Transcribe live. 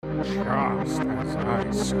Just as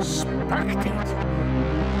I suspected.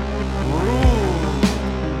 Root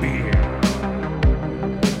beer.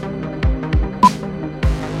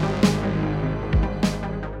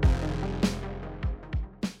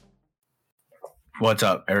 What's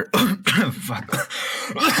up, Eric? Fuck.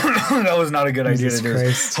 That was not a good idea to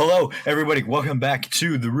do. Hello, everybody. Welcome back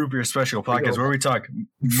to the Root Beer Special Podcast, where we talk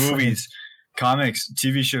movies, comics,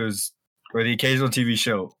 TV shows, or the occasional TV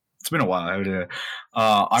show. It's been a while.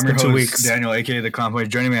 I'm your host, Daniel, aka The Clown Boy.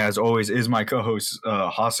 Joining me, as always, is my co-host,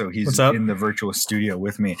 Hasso. He's in the virtual studio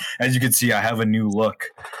with me. As you can see, I have a new look.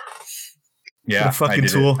 Yeah, what a fucking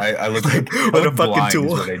tool. I look like what a fucking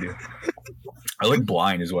tool. Is what I do. I look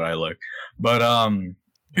blind is what I look. But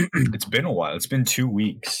it's been a while. It's been 2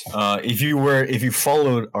 weeks. If you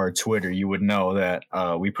followed our Twitter, you would know that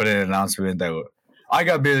we put an announcement that I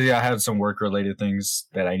got busy. I had some work related things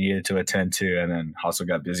that I needed to attend to, and then also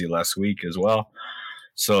got busy last week as well.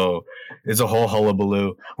 So it's a whole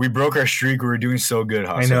hullabaloo. We broke our streak. We were doing so good,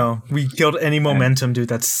 Hasso. I know. We killed any momentum, dude.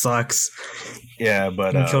 That sucks. Yeah,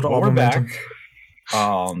 but we killed all we're momentum. Back.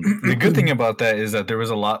 The good thing about that is that there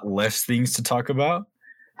was a lot less things to talk about.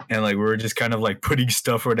 And like we were just kind of like putting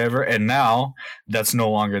stuff or whatever, and now that's no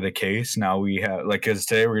longer the case. Now we have because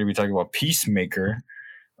today we're gonna be talking about Peacemaker,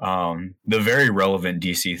 the very relevant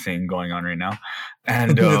DC thing going on right now,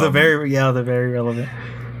 and the very relevant.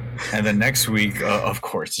 And then next week, of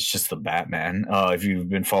course, it's just the Batman. If you've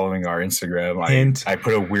been following our Instagram, I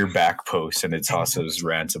put a weird back post, and it's Hasso's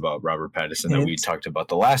rants about Robert Pattinson that we talked about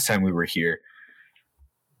the last time we were here.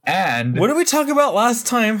 And what did we talk about last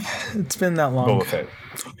time? It's been that long. Boba Fett.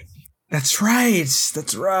 That's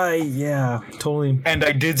right. Yeah, totally. And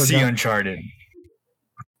I did see Uncharted.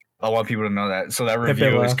 I want people to know that. So that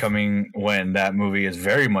review is coming when that movie is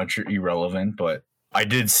very much irrelevant, but I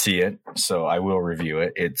did see it, so I will review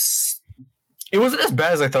it. It wasn't as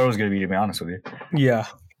bad as I thought it was going to be honest with you. Yeah.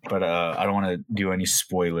 But I don't want to do any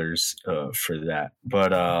spoilers for that.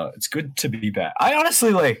 But it's good to be back. I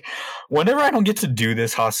honestly, whenever I don't get to do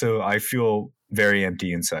this, Hasso, I feel very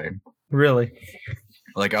empty inside. Really?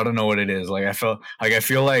 I don't know what it is. I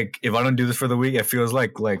feel like if I don't do this for the week, it feels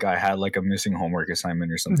like I had a missing homework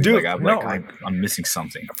assignment or something. Dude, I'm missing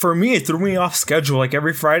something. For me, it threw me off schedule.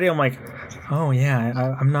 Every Friday, I'm like, oh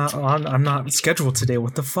yeah, I'm not scheduled today.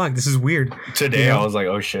 What the fuck? This is weird. Today, I was like,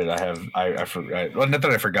 oh shit, I forgot. Well, not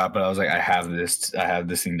that I forgot, but I was like, I have this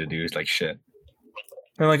thing to do. It's like shit.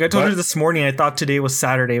 And I told her this morning, I thought today was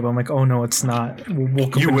Saturday, but I'm like, oh no, it's not.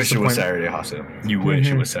 You wish it was Saturday, Hasso. You wish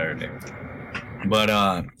it was Saturday. But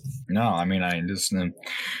no, I mean, I just and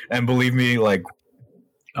believe me, I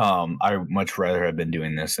much rather have been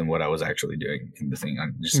doing this than what I was actually doing in the thing.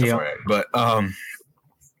 But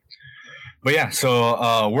yeah,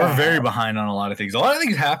 so we're very behind on a lot of things. A lot of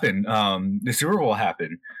things happened. The Super Bowl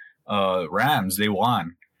happened. Rams, they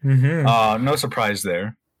won. Mm-hmm. No surprise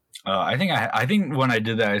there. I think when I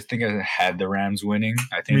did that, I think I had the Rams winning.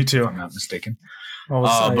 I think, me too. If I'm not mistaken.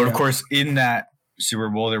 Of course, in that Super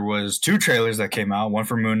Bowl, there was 2 trailers that came out, one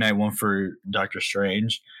for Moon Knight, one for Doctor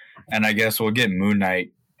Strange, and I guess we'll get Moon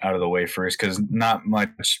Knight out of the way first because not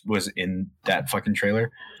much was in that fucking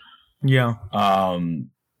trailer. Yeah. I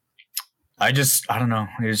don't know.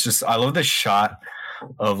 It's just I love the shot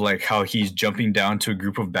of how he's jumping down to a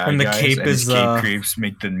group of bad guys and his cape creeps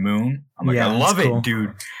make the moon. I'm like, I love it,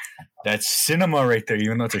 dude. That's cinema right there,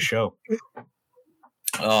 even though it's a show.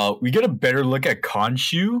 We get a better look at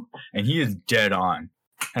Khonshu, and he is dead on,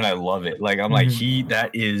 and I love it. I'm like, that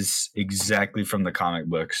is exactly from the comic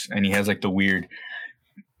books, and he has the weird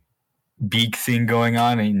beak thing going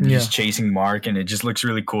on, and he's chasing Mark, and it just looks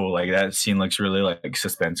really cool. That scene looks really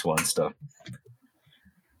suspenseful and stuff.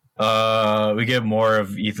 We get more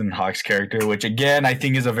of Ethan Hawke's character, which again I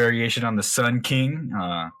think is a variation on the Sun King.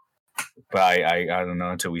 But I don't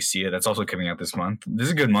know until we see it. That's also coming out this month. This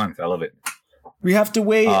is a good month. I love it. We have to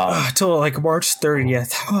wait till March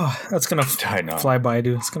 30th. Oh, that's gonna fly by,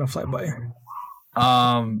 dude. It's gonna fly by.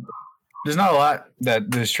 There's not a lot that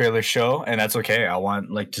this trailer show, and that's okay. I want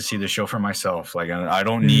to see the show for myself. I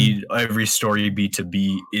don't need every story beat to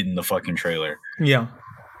be in the fucking trailer. Yeah.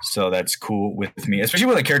 So that's cool with me, especially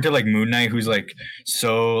with a character like Moon Knight, who's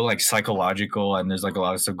so psychological, and there's a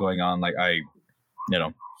lot of stuff going on.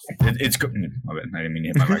 It's good. I didn't mean to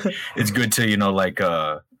hit my mic. It's good to be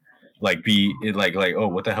oh,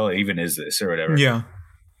 what the hell even is this or whatever. Yeah.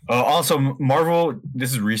 Also, Marvel.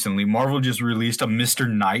 This is recently. Marvel just released a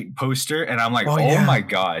Mr. Knight poster, and I'm like, oh my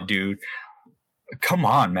god, dude, come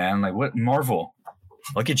on, man! What Marvel?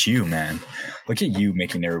 Look at you, man. Look at you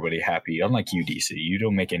making everybody happy. Unlike you, DC, you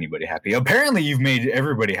don't make anybody happy. Apparently, you've made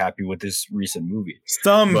everybody happy with this recent movie.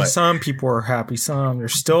 Some people are happy. Some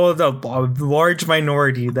there's still a large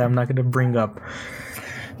minority that I'm not going to bring up.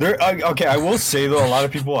 Okay, I will say though, a lot of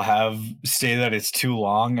people say that it's too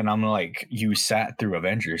long, and I'm like, you sat through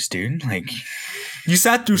Avengers, dude. Like, you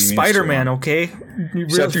sat through Spider-Man, okay? You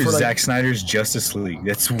sat through Zack Snyder's Justice League.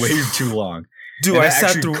 That's way too long. Dude, and I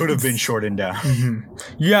sat through. Could have been shortened down. Mm-hmm.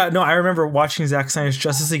 Yeah, no, I remember watching Zack Snyder's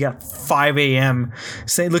Justice League at 5 a.m.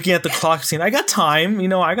 Looking at the clock, saying, "I got time." You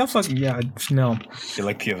know, I got fucking no. You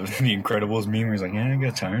like the Incredibles meme? Where he's like, "Yeah, I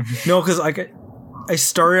got time." No, because I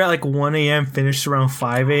started at like 1 a.m., finished around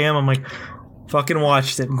 5 a.m. I'm like, fucking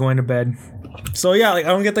watched it and going to bed. So yeah, like I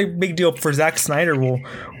don't get the big deal for Zack Snyder. We'll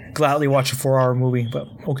gladly watch a 4-hour movie, but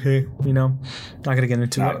okay, you know, not gonna get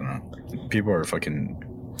into it. Know. People are fucking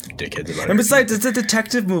dickheads about it. And besides, it's a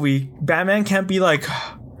detective movie. Batman can't be like,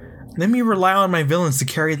 let me rely on my villains to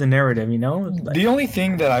carry the narrative, you know? Like, the only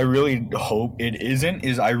thing that I really hope it isn't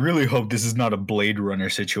is I really hope this is not a Blade Runner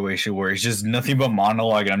situation where it's just nothing but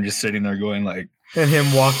monologue and I'm just sitting there going like, and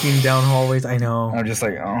him walking down hallways. I know. I'm just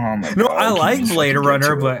like, oh my god. No, I like Blade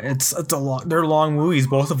Runner, but it's a lot. They're long movies.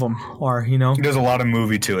 Both of them are, you know. There's a lot of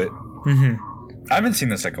movie to it. Mm-hmm. I haven't seen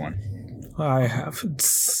the second one. I have.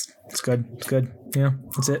 It's good. It's good. Yeah,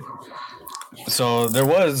 that's it. So there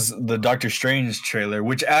was the Doctor Strange trailer,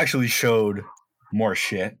 which actually showed more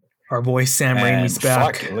shit. Our boy Sam Raimi's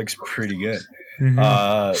back. Fuck, it looks pretty good.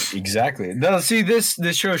 Mm-hmm. Exactly. Now, see, this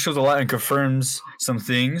show shows a lot and confirms some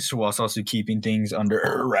things whilst also keeping things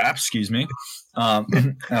under wraps. Excuse me.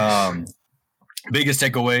 Biggest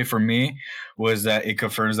takeaway for me was that it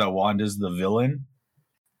confirms that Wanda's the villain.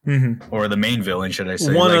 Mm-hmm. Or the main villain, should I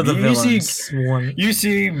say? One of the villains. You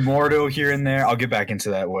see Mordo here and there. I'll get back into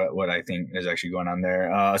that. What I think is actually going on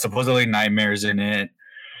there. Supposedly Nightmare's in it.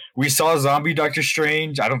 We saw zombie Doctor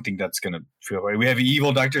Strange. I don't think that's gonna feel right. We have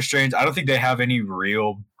evil Doctor Strange. I don't think they have any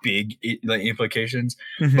real big implications,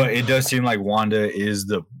 but it does seem like Wanda is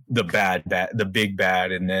the big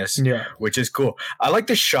bad in this, which is cool. I like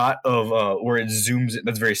the shot of where it zooms.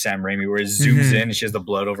 That's very Sam Raimi, where it zooms in and she has the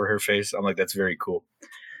blood over her face. I'm like, that's very cool.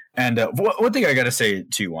 And one thing I gotta say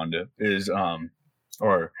to Wanda is,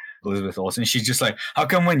 or Elizabeth Olsen, she's just like, how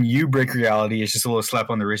come when you break reality, it's just a little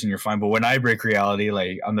slap on the wrist and you're fine, but when I break reality,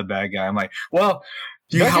 like I'm the bad guy. I'm like, well,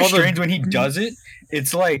 Doctor Strange, when he does it,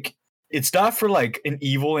 it's like it's not for like an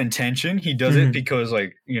evil intention. He does it because,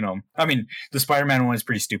 like, you know, I mean, the Spider-Man one is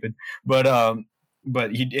pretty stupid, but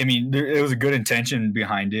it was a good intention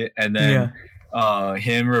behind it, and then.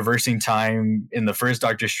 Him reversing time in the first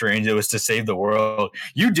Doctor Strange, it was to save the world.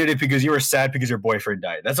 You did it because you were sad because your boyfriend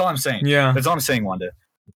died. That's all I'm saying. Yeah, that's all I'm saying, Wanda.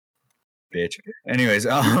 Bitch. Anyways,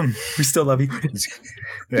 we still love you.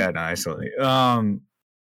 Yeah, no, I still love you.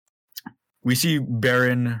 We see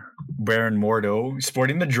Baron Mordo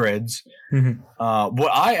sporting the dreads.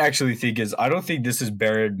 What I actually think is, I don't think this is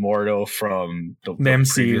Baron Mordo from the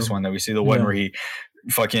previous one that we see. The one where he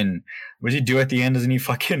fucking, what does he do at the end? Doesn't he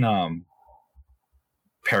fucking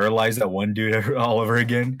paralyze that one dude all over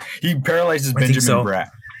again? He paralyzes Benjamin Bratt.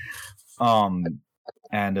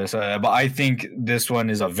 But I think this one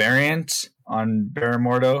is a variant on Baron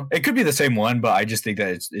Mordo. It could be the same one, but I just think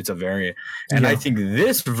that it's a variant. And I think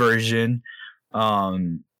this version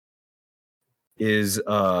is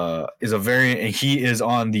a variant, and he is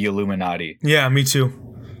on the Illuminati. Yeah, me too.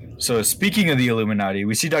 So speaking of the Illuminati,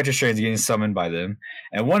 we see Doctor Strange getting summoned by them,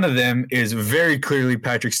 and one of them is very clearly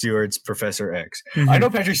Patrick Stewart's Professor X. I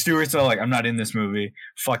know Patrick Stewart's like, I'm not in this movie.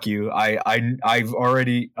 Fuck you. I've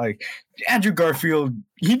already, like, Andrew Garfield,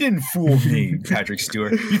 he didn't fool me, Patrick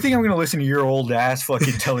Stewart. You think I'm gonna listen to your old ass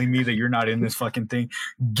fucking telling me that you're not in this fucking thing?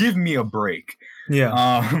 Give me a break.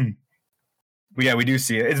 Yeah. But yeah, we do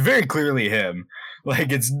see it. It's very clearly him.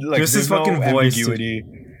 Like, it's like there's his fucking voice. Ambiguity.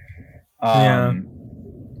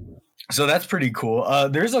 So that's pretty cool.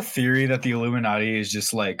 There's a theory that the Illuminati is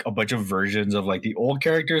just like a bunch of versions of like the old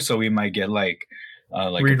characters. So we might get like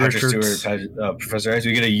Patrick Stewart, Professor X.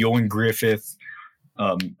 We get a Ewan Griffith,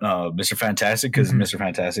 Mr. Fantastic, because Mr.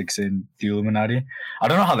 Fantastic's in the Illuminati. I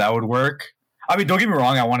don't know how that would work. I mean, don't get me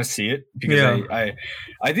wrong. I want to see it because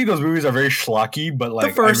I think those movies are very schlocky. But like,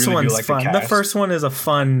 the first I really one's do like fun. The first one is a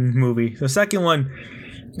fun movie. The second one.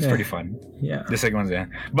 It's pretty fun. Yeah. The second one's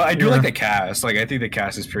but I do like the cast. Like, I think the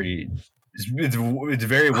cast is pretty. It's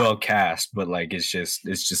very well cast, but like it's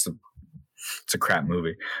a crap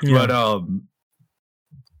movie. Yeah.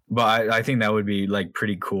 But I think that would be like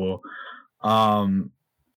pretty cool. And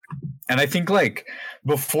I think like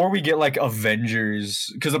before we get like Avengers,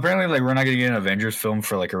 because apparently like we're not gonna get an Avengers film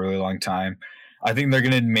for like a really long time. I think they're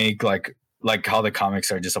gonna make like like how the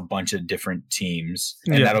comics are just a bunch of different teams,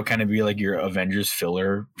 and that'll kind of be like your Avengers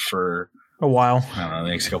filler for a while. I don't know, the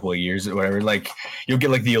next couple of years or whatever. Like you'll get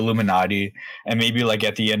like the Illuminati, and maybe like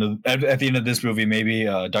at the end of this movie, maybe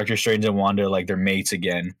Doctor Strange and Wanda like they're mates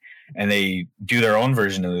again, and they do their own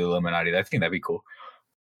version of the Illuminati. I think that'd be cool.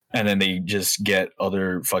 And then they just get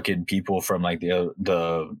other fucking people from like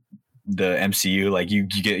the MCU. Like you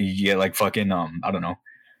get like fucking I don't know,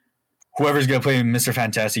 whoever's gonna play Mr.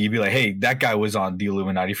 Fantastic. You'd be like, hey, that guy was on the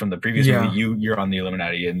Illuminati from the previous movie. You're on the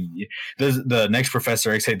Illuminati, and the next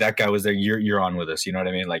Professor X. Hey, that guy was there. You're on with us. You know what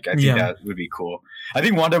I mean? Like I think that would be cool. I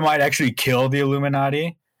think Wanda might actually kill the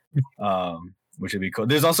Illuminati, which would be cool.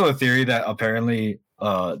 There's also a theory that apparently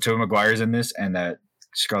Tobey Maguire's in this, and that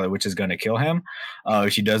Scarlet Witch is gonna kill him.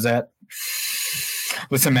 If she does that.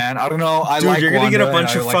 Listen, man, I don't know. Dude, you're gonna get a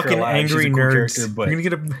bunch of fucking angry nerds. But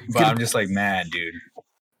I'm just like, man, dude.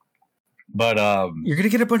 But you're gonna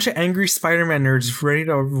get a bunch of angry Spider-Man nerds ready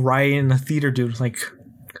to riot in the theater, dude. Like,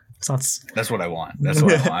 it's not. That's what I want. That's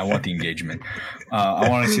what I want. I want the engagement. I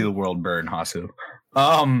want to see the world burn, Hasu.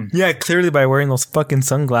 Yeah, clearly by wearing those fucking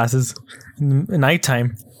sunglasses in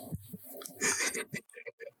nighttime.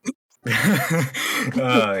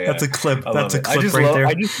 That's a clip. That's a clip right there.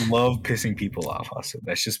 I just love pissing people off. Also,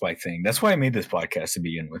 that's just my thing. That's why I made this podcast to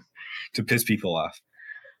begin with, to piss people off.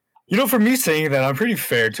 You know, for me saying that, I'm pretty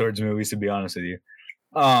fair towards movies, to be honest with you.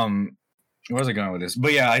 Where was I going with this?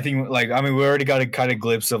 But yeah, I think we already got a kind of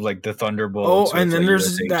glimpse of like the Thunderbolts. Oh, and then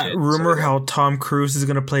there's that rumor how Tom Cruise is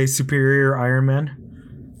gonna play Superior Iron Man.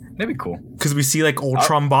 That'd be cool because we see like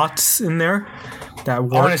Ultron bots in there. That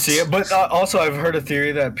works. I want to see it, but also I've heard a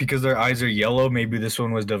theory that because their eyes are yellow, maybe this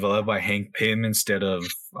one was developed by Hank Pym instead of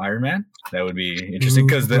Iron Man. That would be interesting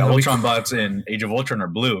because the Ultron bots in Age of Ultron are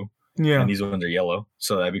blue, and these ones are yellow,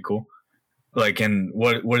 so that'd be cool. Like, and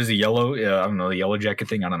what is the yellow? I don't know, the yellow jacket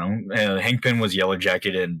thing. I don't know. Hank Pym was yellow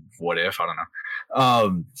jacket in What If? I don't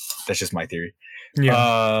know. That's just my theory.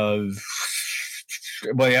 Yeah.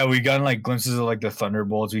 But yeah, we got like glimpses of like the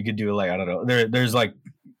Thunderbolts. We could do like I don't know. There's like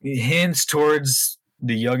hints towards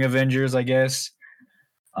the Young Avengers, I guess.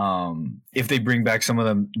 If they bring back some of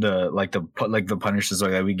them, the Punishers,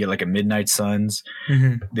 like that, we get like a Midnight Suns.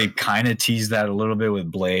 Mm-hmm. They kind of tease that a little bit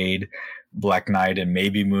with Blade, Black Knight, and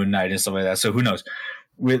maybe Moon Knight and stuff like that. So who knows?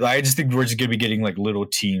 I just think we're just gonna be getting like little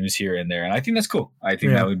teams here and there, and I think that's cool. I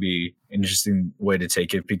think that would be an interesting way to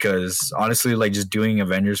take it because honestly, like just doing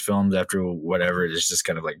Avengers films after whatever is just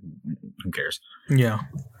kind of like who cares? Yeah.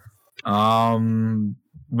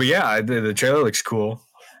 But yeah, the trailer looks cool.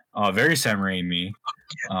 Very Sam Raimi.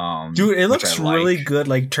 Dude, it looks really good.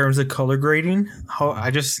 Like terms of color grading.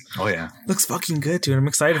 Looks fucking good, dude. I'm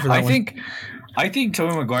excited for that. I think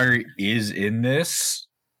Tobey Maguire is in this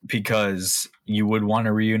because you would want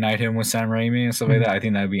to reunite him with Sam Raimi and stuff like that. I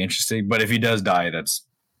think that'd be interesting. But if he does die, that's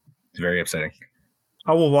very upsetting.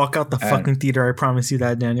 I will walk out the fucking theater. I promise you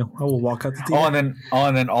that, Daniel. I will walk out the theater.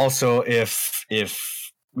 And then also if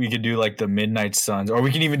we could do like the Midnight Suns, or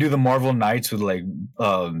we can even do the Marvel Knights with like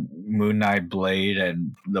Moon Knight, Blade,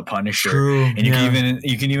 and the Punisher. True, and you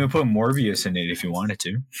can even put Morbius in it if you wanted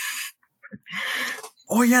to.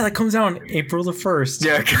 Oh yeah, that comes out on April the 1st.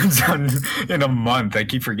 Yeah, it comes out in a month. I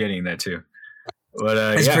keep forgetting that too.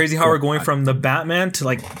 But it's crazy how we're going from the Batman to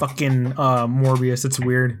like fucking Morbius. It's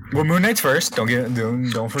weird. Well, Moon Knight's first. Don't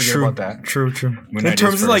forget about that. True. In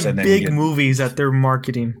terms of like big movies that they're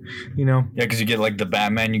marketing, you know. Yeah, because you get like the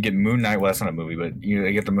Batman, you get Moon Knight. Well, that's not a movie, but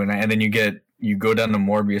you get the Moon Knight, and then you go down to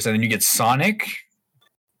Morbius, and then you get Sonic,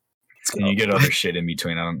 and you get other shit in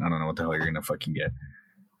between. I don't know what the hell you're gonna fucking get.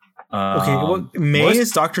 Okay, well, May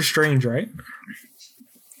is Doctor Strange, right?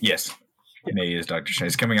 Yes. May is Doctor Strange.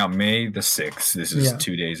 It's coming out May the 6th. This is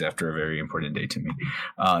 2 days after a very important day to me.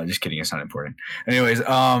 Just kidding. It's not important. Anyways,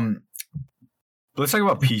 let's talk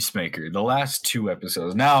about Peacemaker. The last 2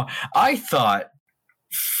 episodes. Now, I thought,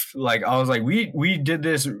 we did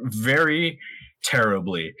this very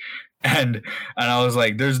terribly. And I was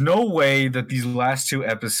like, there's no way that these last 2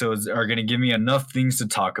 episodes are going to give me enough things to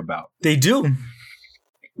talk about. They do.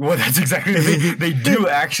 Well, that's exactly the thing. They do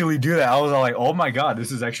actually do that. I was all like, oh my God,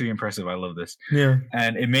 this is actually impressive. I love this. Yeah.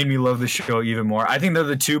 And it made me love the show even more. I think they're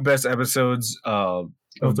the 2 best episodes of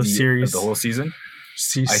the series. Of the whole season.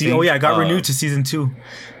 It got renewed to season 2.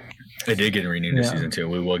 It did get renewed to season 2.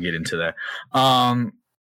 We will get into that.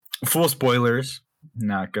 Full spoilers.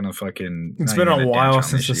 Not gonna fucking. It's been a while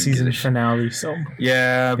since the season finale, so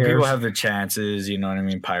yeah, people have their chances. You know what I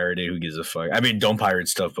mean? Pirate it. Who gives a fuck? I mean, don't pirate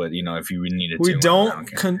stuff, but you know, if you needed to,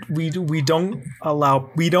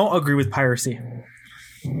 we don't agree with piracy.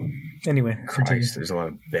 Anyway, Christ, there's a lot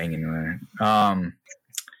of banging there.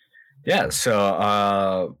 Yeah.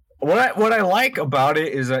 So what I like about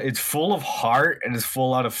it is that it's full of heart and it's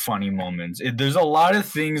full out of funny moments. There's a lot of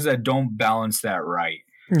things that don't balance that right.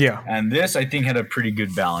 Yeah. And this, I think, had a pretty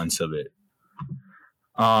good balance of it.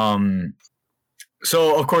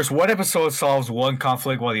 So, of course, one episode solves one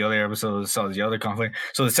conflict while the other episode solves the other conflict.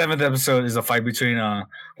 So the 7th episode is a fight between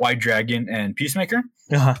White Dragon and Peacemaker.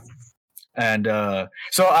 Uh-huh. And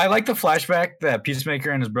so I like the flashback that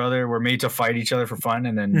Peacemaker and his brother were made to fight each other for fun,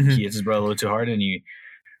 and then he hits his brother a little too hard, and he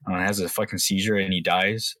has a fucking seizure, and he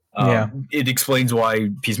dies. It explains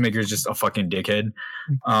why Peacemaker is just a fucking dickhead,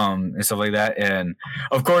 and stuff like that. And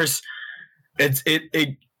of course, it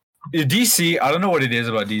DC. I don't know what it is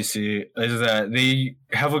about DC, is that they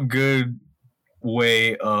have a good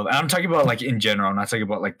way of, and I'm talking about like in general, I'm not talking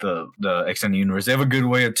about like the extended universe. They have a good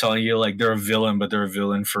way of telling you like they're a villain, but they're a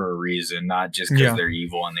villain for a reason, not just because they're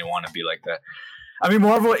evil and they want to be like that. I mean,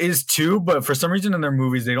 Marvel is too, but for some reason in their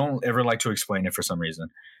movies they don't ever like to explain it. For some reason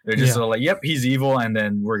they're just sort of like, yep, he's evil, and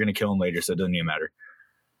then we're gonna kill him later, so it doesn't even matter.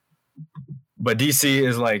 But DC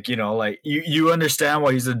is like, you know, like you understand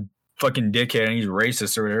why he's a fucking dickhead and he's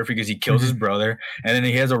racist or whatever, because he kills his brother, and then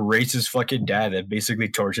he has a racist fucking dad that basically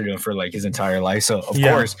tortured him for like his entire life. So of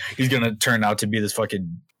course he's gonna turn out to be this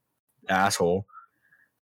fucking asshole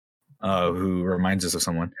who reminds us of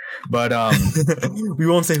someone. But we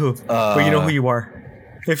won't say who, but you know who you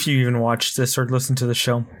are if you even watch this or listen to the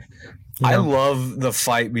show. I love the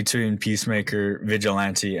fight between Peacemaker,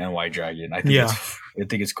 Vigilante, and White Dragon. I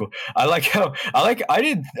think it's cool. I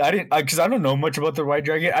didn't because I don't know much about the White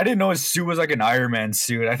Dragon. I didn't know his suit was like an Iron Man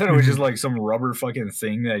suit. I thought it was just like some rubber fucking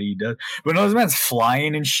thing that he does. But no, this man's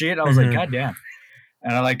flying and shit. I was like, God damn.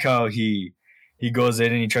 And I like how he goes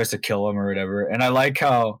in and he tries to kill him or whatever. And I like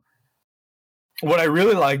how, what I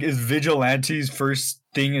really like is Vigilante's first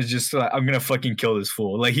thing is just like, I'm gonna fucking kill this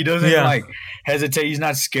fool. Like, he doesn't like hesitate. He's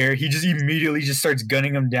not scared. He just immediately just starts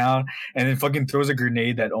gunning him down, and then fucking throws a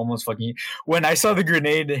grenade that almost fucking. When I saw the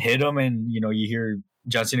grenade hit him, and you know you hear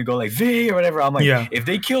John Cena go like V or whatever, I'm like, if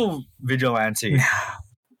they kill Vigilante,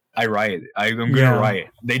 I riot. I'm gonna riot.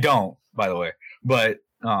 They don't, by the way, but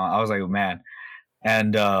I was like, man,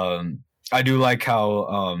 and I do like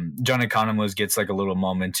how John Economos gets like a little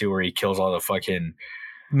moment too, where he kills all the fucking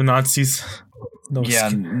the Nazis.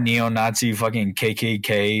 Neo-Nazi fucking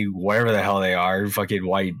KKK, whatever the hell they are, fucking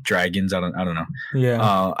white dragons. I don't know.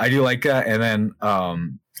 Yeah, I do like that. And then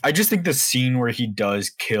I just think the scene where he does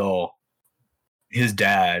kill his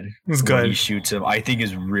dad, it's good. He shoots him, I think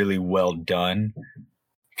is really well done,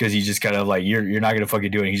 because he's just kind of like, you're not gonna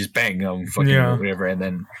fucking do it. He just bang him, fucking whatever, and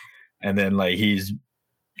then like he's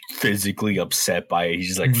physically upset by it. He's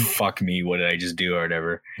just like, fuck me, what did I just do or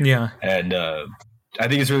whatever. Yeah, and I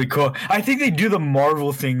think it's really cool. I think they do the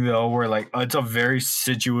Marvel thing though, where like it's a very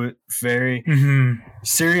serious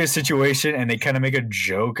situation, and they kind of make a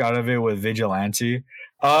joke out of it with Vigilante.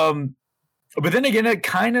 But then again, it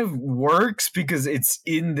kind of works because it's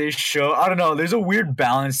in this show. I don't know. There's a weird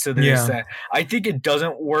balance to this that I think it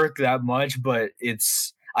doesn't work that much, but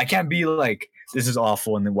I can't be like, this is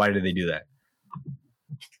awful, and then why did they do that?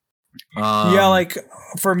 Like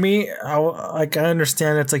for me, I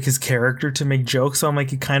understand it's like his character to make jokes, so I'm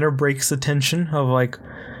like, it kind of breaks the tension of like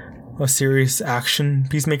a serious action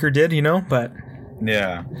Peacemaker did, you know. But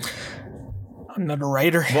I'm not a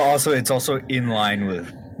writer. But also, it's also in line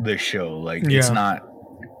with the show. Like it's not.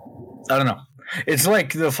 I don't know. It's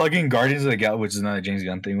like the fucking Guardians of the Galaxy, which is another James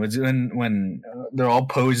Gunn thing. When they're all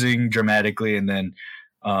posing dramatically, and then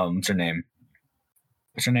what's her name?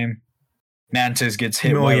 Mantis gets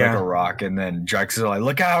hit by like a rock, and then Drax is like,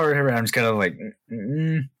 look out, or whatever. I'm just kind of like,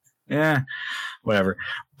 whatever.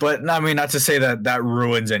 But I mean, not to say that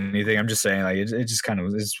ruins anything. I'm just saying, like, it just kind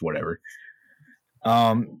of, it's whatever.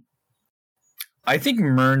 I think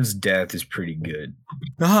Murn's death is pretty good.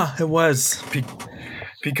 It was.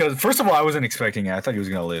 Because first of all, I wasn't expecting it. I thought he was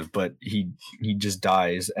gonna live, but he just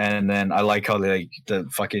dies. And then I like how the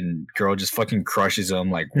fucking girl just fucking crushes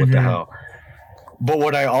him. Like, what the hell? But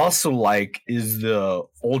what I also like is the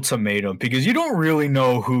ultimatum, because you don't really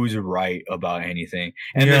know who's right about anything.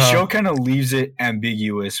 And the show kind of leaves it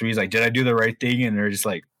ambiguous. Where he's like, did I do the right thing? And they're just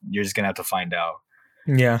like, you're just going to have to find out.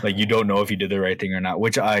 Yeah. Like, you don't know if you did the right thing or not,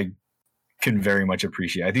 which I can very much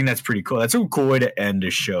appreciate. I think that's pretty cool. That's a cool way to end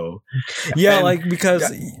a show. Yeah, and, like, because,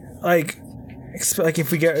 like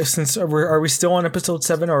if we get, since, are we still on episode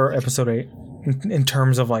 7 or episode 8? In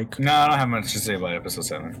terms of like, no, I don't have much to say about episode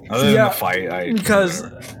 7 other than the fight. Because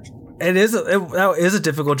it is a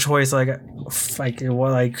difficult choice. Like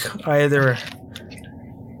either,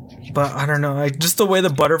 but I don't know. Like just the way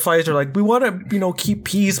the butterflies are like, we want to keep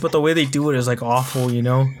peace, but the way they do it is like awful.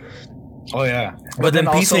 Oh yeah, but then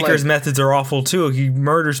Peacemaker's methods are awful too. He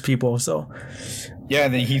murders people, so yeah.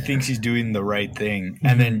 Then he thinks he's doing the right thing,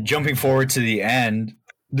 and then jumping forward to the end,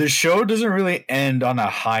 the show doesn't really end on a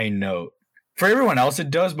high note. For everyone else,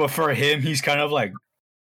 it does, but for him, he's kind of like,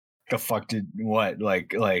 the fuck did what?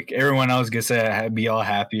 Like everyone else gets to be all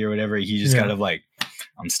happy or whatever. He just kind of like,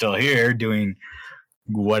 I'm still here doing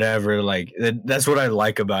whatever. Like that's what I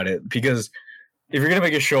like about it, because if you're gonna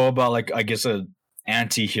make a show about like, I guess, a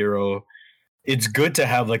anti-hero, it's good to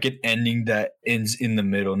have like an ending that ends in the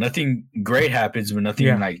middle. Nothing great happens, but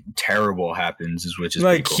nothing like terrible happens, which is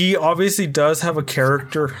like cool. He obviously does have a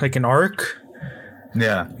character, like an arc.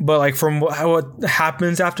 Yeah, but like from what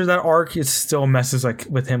happens after that arc, it still messes like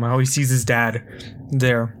with him. How he sees his dad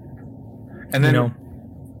there, and then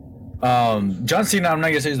John Cena, I'm not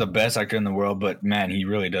gonna say he's the best actor in the world, but man, he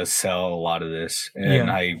really does sell a lot of this. And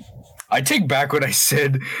I take back what I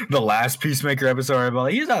said the last Peacemaker episode about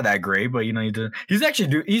like, he's not that great, but you know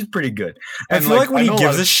he's pretty good. And I feel like when he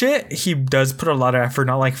gives a shit, he does put a lot of effort.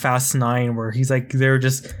 Not like Fast 9, where he's like they're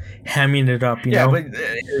just hamming it up. You know? But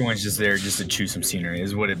everyone's just there just to chew some scenery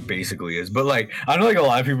is what it basically is. But like I know like a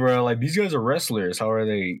lot of people are like, these guys are wrestlers. How are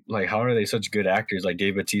they such good actors? Like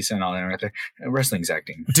Dave Bautista and all that right there. Wrestling's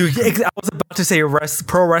acting, dude. I was about to say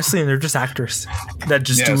pro wrestling. They're just actors that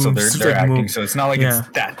just do. So they're acting. So it's not like it's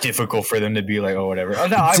that difficult for them to be like, oh, whatever. Oh,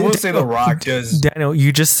 no, I will say The Rock does. Daniel,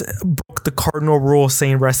 you just broke the cardinal rule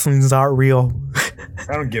saying wrestling's not real.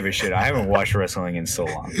 I don't give a shit. I haven't watched wrestling in so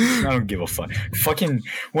long. I don't give a fuck. Fucking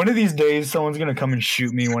one of these days, someone's gonna come and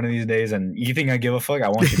shoot me one of these days, and you think I give a fuck? I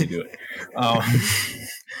want you to do it.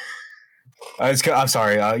 I'm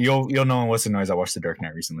sorry. You'll know in What's the Noise. I watched The Dark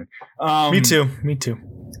Knight recently. Me too.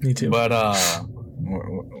 But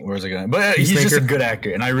where's it going? But he's just a good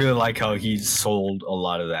actor, and I really like how he sold a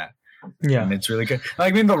lot of that. Yeah, and it's really good.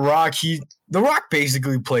 Like, I mean, The Rock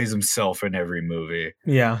basically plays himself in every movie.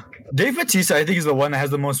 Yeah, Dave Bautista, I think, is the one that has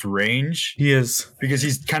the most range. He is, because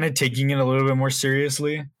he's kind of taking it a little bit more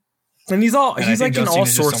seriously. And he's like in all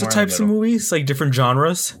sorts of types of movies, like different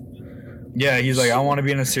genres. Yeah, he's like, I want to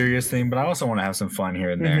be in a serious thing, but I also want to have some fun here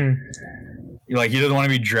and there. Like, he doesn't want to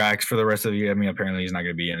be Drax for the rest of the year. I mean, apparently he's not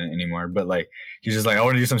going to be in it anymore. But like, he's just like, I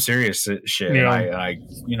want to do some serious shit. Yeah. And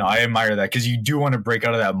I admire that, because you do want to break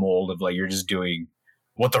out of that mold of like you're just doing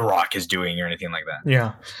what The Rock is doing or anything like that.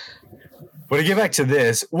 Yeah. But to get back to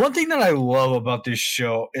this, one thing that I love about this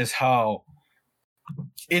show is how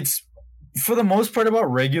it's, for the most part, about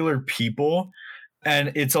regular people.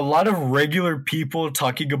 And it's a lot of regular people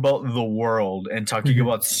talking about the world and talking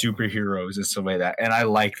about superheroes and stuff like that. And I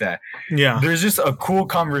like that. Yeah. There's just a cool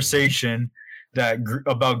conversation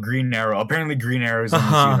about Green Arrow. Apparently Green Arrow's in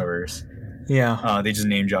this universe. Yeah. They just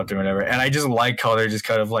name dropped him or whatever. And I just like how they're just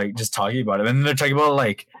kind of like just talking about it. And then they're talking about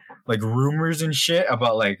like rumors and shit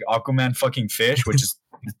about like Aquaman fucking fish, which is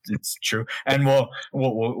it's true, and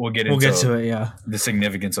we'll get into it. Yeah, the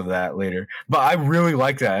significance of that later. But I really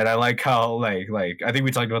like that, and I like how like I think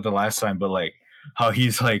we talked about the last time, but like how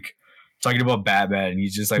he's like talking about Batman, and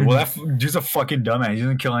he's just like, well, that dude's a fucking dumbass. He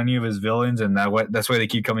doesn't kill any of his villains, and that's why they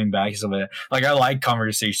keep coming back and stuff like that. Like, I like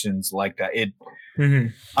conversations like that.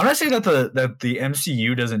 I'm not saying that the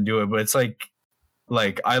MCU doesn't do it, but it's like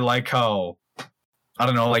I like how, I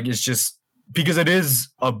don't know, like, it's just because it is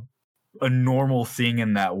a normal thing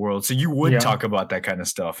in that world. So you would talk about that kind of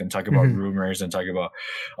stuff and talk about rumors and talk about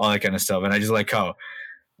all that kind of stuff. And I just like how,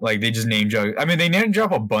 like, they just name drop. I mean, they name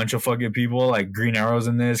drop a bunch of fucking people. Like, Green Arrow's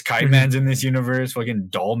in this, Kite Man's in this universe, fucking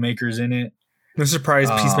Doll Maker's in it. I'm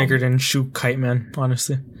surprised Peacemaker didn't shoot Kite Man,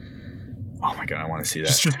 honestly. Oh my god, I want to see that.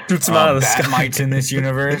 Just shoots him out of the sky. Batmite's in this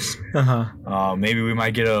universe. Maybe we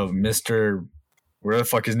might get a Mr. Where the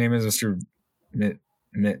fuck his name is? Mr.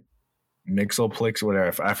 Mixelplix,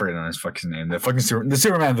 whatever. I forget his fucking name. The fucking the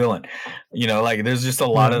Superman villain. You know, like, there's just a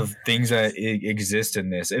lot of things that exist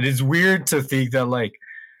in this. It is weird to think that, like,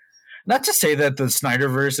 not to say that the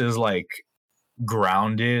Snyderverse is like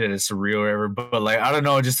grounded and it's surreal or whatever, but like, I don't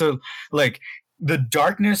know, just like the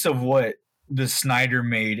darkness of what the Snyder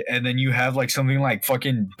made, and then you have like something like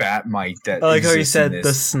fucking Batmite that. I like how you said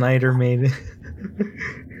the Snyder made it.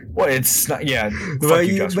 Well, it's not. Yeah, but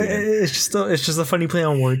it's just a funny play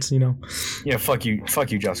on words, you know. Yeah, fuck you,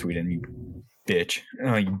 Joss Whedon, you bitch,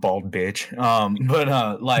 you bald bitch.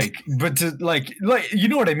 But to like you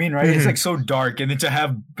know what I mean, right? It's like so dark, and then to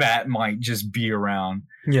have Batmite just be around,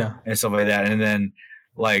 and stuff like that, and then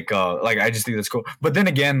like I just think that's cool. But then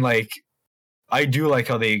again, like, I do like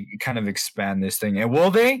how they kind of expand this thing, and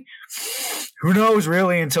will they? Who knows,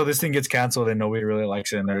 really, until this thing gets canceled and nobody really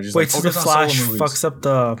likes it, and they're just so the Flash fucks up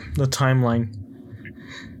the timeline.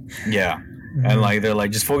 Yeah, and like they're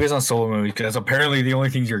like, just focus on solo movies because that's apparently the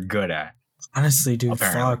only things you're good at. Honestly, dude,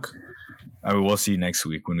 fuck. I mean, we'll see next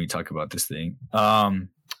week when we talk about this thing.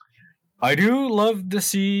 I do love the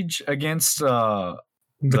siege against the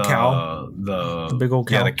cow, the big old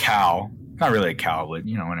cow. Yeah, the cow. Not really a cow, but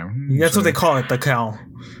whatever. That's what they call it, the cow.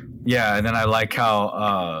 Yeah, and then I like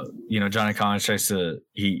how John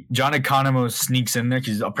Economos sneaks in there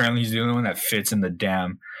because apparently he's the only one that fits in the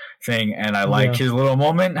damn thing, and I like his little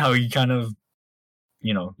moment how he kind of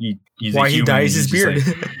he's why he dyes his beard.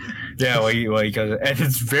 Why he does it. And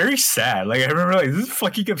it's very sad. Like I remember this is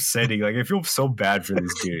fucking upsetting. Like I feel so bad for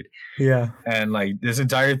this dude. Yeah. And like this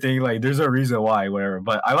entire thing, like there's a reason why, whatever.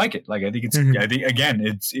 But I like it. Like I think it's I think again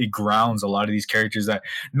it grounds a lot of these characters that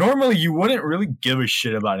normally you wouldn't really give a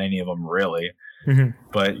shit about any of them really.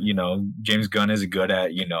 But James Gunn is good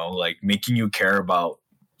at like making you care about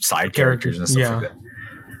side characters and stuff like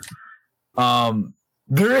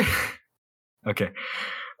that. Okay.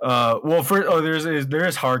 Well, there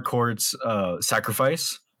is Hardcore's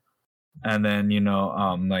sacrifice, and then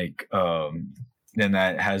then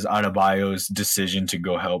that has Adebayo's decision to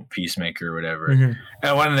go help Peacemaker or whatever.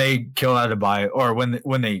 And when they kill Adebayo, or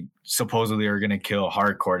when they supposedly are gonna kill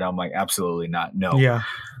Hardcore, I'm like, absolutely not. No. Yeah.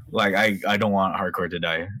 Like I don't want Hardcore to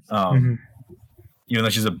die. Even though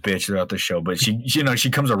she's a bitch throughout the show, but she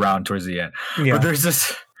comes around towards the end. Yeah. But there's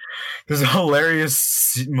a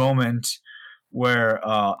hilarious moment where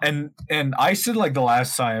and I said like the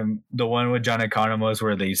last time, the one with John Economos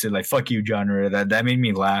where they said like fuck you genre, that made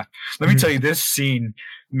me laugh. Let me tell you, this scene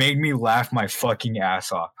made me laugh my fucking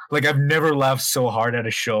ass off. Like I've never laughed so hard at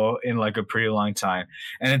a show in like a pretty long time.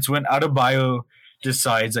 And it's when Adebayo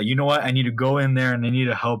decides that, you know what, I need to go in there and I need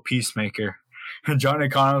to help Peacemaker. And John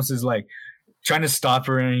Economos is like trying to stop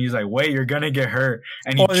her, and he's like, wait, you're gonna get hurt.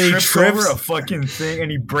 And he trips over a fucking thing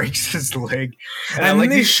and he breaks his leg. And then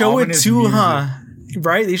they show it too, huh?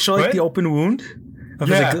 Right? They show like the open wound of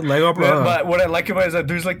his leg up. But what I like about it is that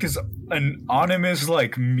there's like this anonymous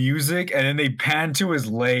like music, and then they pan to his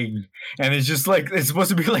leg, and it's just like it's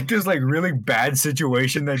supposed to be like this like really bad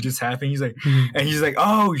situation that just happened. He's like and he's like,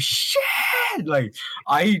 oh shit. Like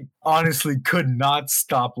I honestly could not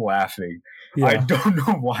stop laughing. Yeah. I don't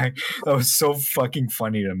know why. That was so fucking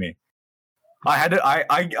funny to me.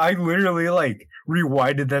 I literally like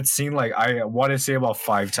rewinded that scene like I want to say about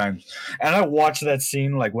 5 times. And I watched that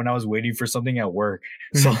scene like when I was waiting for something at work.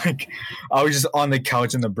 So like I was just on the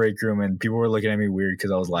couch in the break room and people were looking at me weird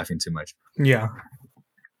because I was laughing too much. Yeah.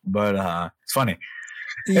 But it's funny.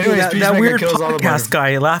 Anyways, that weird podcast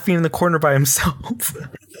guy laughing in the corner by himself.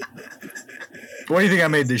 What do you think I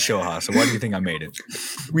made this show, Hasa? Why do you think I made it?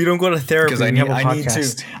 We don't go to therapy. Because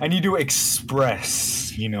I need to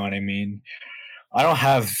express. You know what I mean? I don't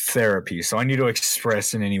have therapy, so I need to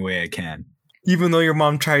express in any way I can. Even though your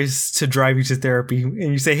mom tries to drive you to therapy,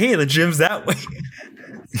 and you say, "Hey, the gym's that way."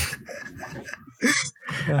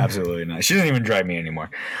 Absolutely not. She doesn't even drive me anymore.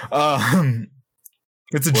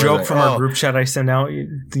 It's a joke from our group chat I send out.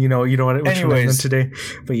 You know what? Anyways, today,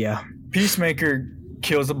 but yeah, Peacemaker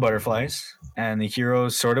kills the butterflies. And the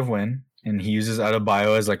heroes sort of win, and he uses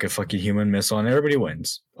Adebayo as like a fucking human missile, and everybody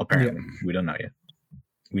wins. Apparently, we don't know yet.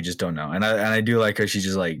 We just don't know. And I do like how she's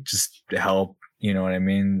just to help. You know what I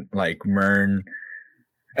mean? Like Myrn,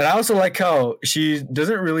 and I also like how she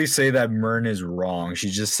doesn't really say that Myrn is wrong.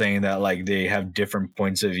 She's just saying that like they have different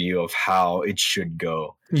points of view of how it should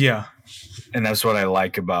go. Yeah, and that's what I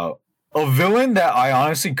like about a villain that I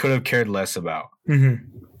honestly could have cared less about.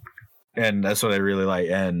 And that's what I really like,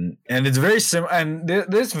 and it's very similar. And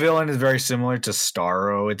this villain is very similar to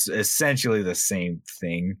Starro. It's essentially the same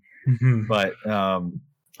thing, but I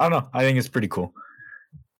don't know. I think it's pretty cool.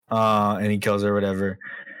 And he kills her, or whatever.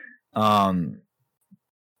 Then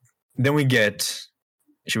we get.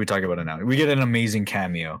 Should we talk about it now? We get an amazing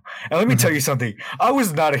cameo. And let me tell you something. I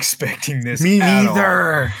was not expecting this. Me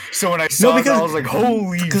neither. All. So when I saw it, I was like,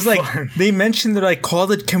 holy fuck. Because like they mentioned they're like,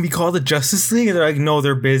 can we call the Justice League? And they're like, no,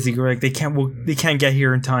 they're busy. Or like they can't get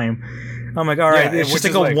here in time. I'm like, all right, it's just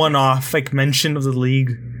like a one-off like mention of the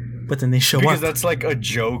league. But then they show up. Because that's like a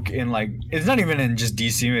joke in like it's not even in just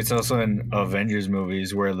DC, it's also in Avengers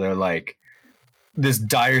movies where they're like this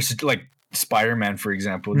dire like Spider-Man, for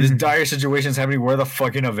example. This dire situation's happening. Where the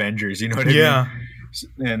fucking Avengers? You know what I mean?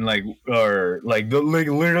 And like, or like,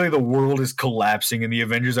 literally the world is collapsing, and the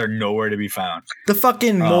Avengers are nowhere to be found. The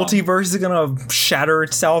fucking multiverse is gonna shatter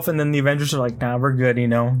itself, and then the Avengers are like, "Nah, we're good." You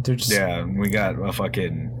know? They're just we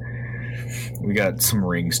got some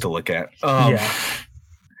rings to look at.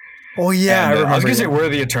 Oh yeah, I was gonna say we're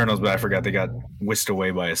the Eternals, but I forgot they got whisked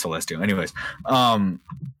away by a Celestial. Anyways,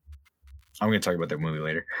 I'm going to talk about that movie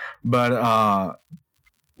later. But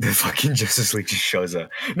the fucking Justice League just shows up.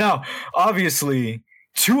 Now, obviously,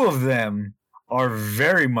 two of them are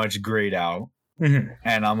very much grayed out. Mm-hmm.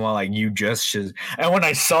 And I'm like, you just should. And when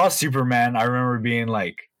I saw Superman, I remember being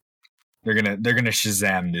like, they're gonna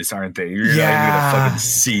Shazam this, aren't they? You're gonna fucking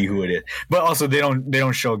see who it is. But also, they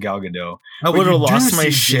don't show Gal Gadot. I would have lost my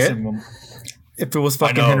shit if it was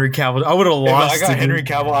fucking Henry Cavill. I would have lost. If I got Henry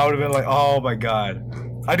Cavill, I would have been like, oh my god.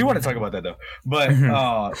 I do want to talk about that though. But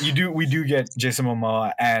we do get Jason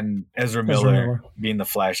Momoa and Ezra Miller being the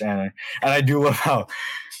Flash, and I do love how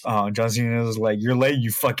John Cena is like, you're late, you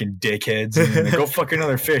fucking dickheads. And go fuck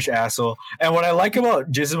another fish, asshole. And what I like about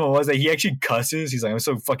Jason Momoa is that he actually cusses. He's like, I'm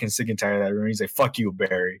so fucking sick and tired of that room. He's like, fuck you,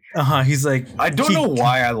 Barry. He's like, I don't know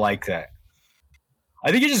why I like that.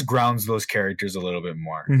 I think it just grounds those characters a little bit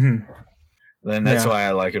more. Mm-hmm. Then that's why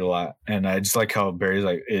I like it a lot. And I just like how Barry's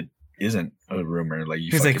like, it isn't a rumor. Like,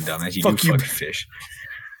 you fucking dumbass. You do fucking fish.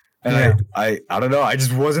 And I don't know. I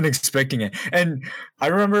just wasn't expecting it. And I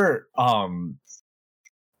remember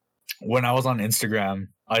when I was on Instagram,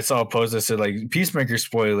 I saw a post that said like Peacemaker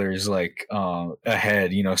spoilers like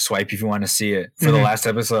ahead, swipe if you want to see it for the last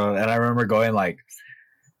episode. And I remember going like,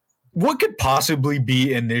 what could possibly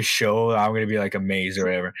be in this show? I'm gonna be like amazed or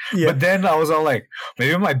whatever. Yeah. But then I was all like,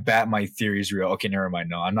 maybe my theory is real. Okay, never mind.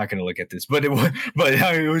 No, I'm not gonna look at this. But it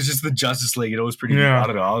was just the Justice League. It was pretty. I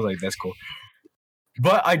don't know. I was like, that's cool.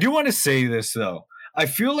 But I do want to say this though. I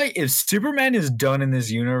feel like if Superman is done in this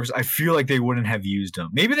universe, I feel like they wouldn't have used him.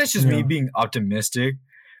 Maybe that's just me being optimistic.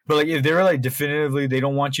 But like, if they were like definitively, they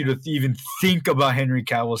don't want you to even think about Henry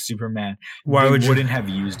Cavill's Superman. Why wouldn't have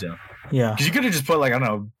used him? Yeah, because you could have just put like, I don't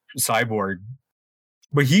know, Cyborg.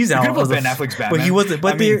 But he's out. Ben Affleck's Batman. But he wasn't.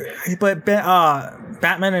 But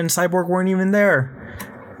Batman and Cyborg weren't even there.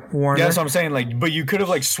 That's what I'm saying. Like, but you could have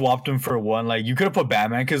like swapped him for one. Like, you could have put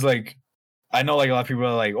Batman because like, I know like a lot of people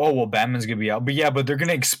are like, oh well, Batman's gonna be out. But they're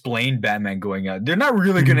gonna explain Batman going out. They're not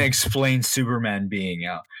really gonna explain Superman being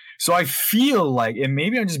out. So I feel like, and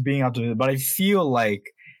maybe I'm just being optimistic, but I feel like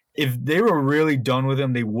if they were really done with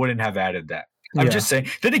him, they wouldn't have added that. I'm just saying.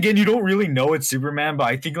 Then again, you don't really know it's Superman, but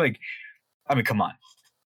I think like, I mean, come on,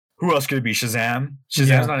 who else could it be? Shazam?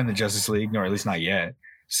 Shazam's not in the Justice League, or at least not yet.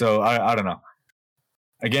 So I don't know.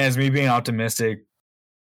 Again, it's me being optimistic.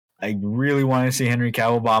 I really want to see Henry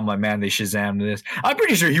Cavill, but I'm like, man, they Shazammed this. I'm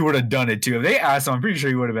pretty sure he would have done it too. If they asked him, I'm pretty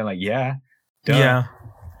sure he would have been like, yeah, duh. Yeah.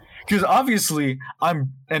 Because obviously, and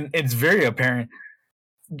it's very apparent,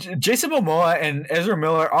 Jason Momoa and Ezra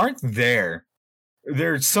Miller aren't there.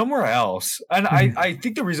 They're somewhere else. And I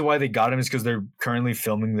think the reason why they got him is because they're currently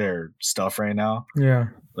filming their stuff right now. Yeah.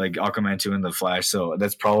 Like Aquaman 2 and The Flash. So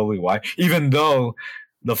that's probably why. Even though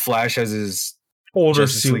The Flash has his older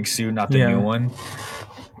Justice League suit, not the new one.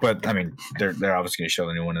 But I mean, they're obviously going to show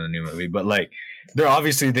the new one in the new movie. But like, they're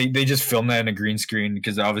obviously, they just filmed that in a green screen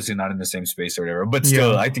because they're obviously not in the same space or whatever. But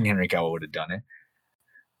still, I think Henry Cavill would have done it.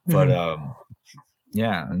 But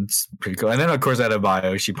yeah, it's pretty cool. And then, of course, at a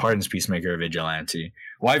bio, she pardons Peacemaker Vigilante.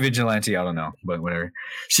 Why Vigilante? I don't know, but whatever.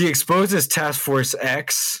 She exposes Task Force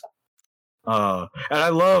X. And I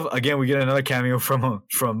love, again, we get another cameo from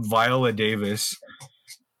Viola Davis.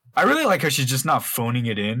 I really like how she's just not phoning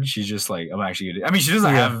it in. She's just like, I'm actually gonna, I mean, she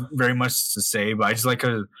doesn't have very much to say, but I just like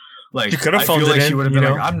her. Like, I feel like she would have been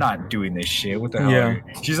like, I'm not doing this shit. What the hell? Yeah.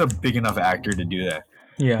 She's a big enough actor to do that.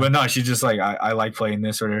 Yeah. But no, she's just like, I like playing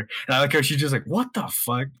this or whatever. And I like how she's just like, what the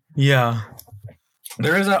fuck? Yeah.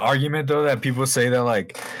 There is an argument, though, that people say that,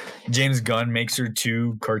 like, James Gunn makes her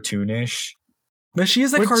too cartoonish. But she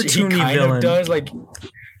is a cartoony villain. Of does,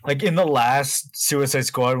 like in the last Suicide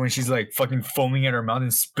Squad when she's, like, fucking foaming at her mouth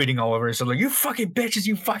and spitting all over her. So, like, you fucking bitches,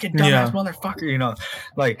 you fucking dumbass motherfucker, you know?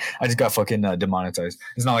 Like, I just got fucking demonetized.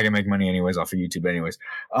 It's not like I make money anyways off of YouTube anyways.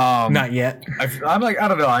 Not yet. I'm like, I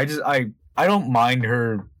don't know. I don't mind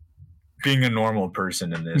her being a normal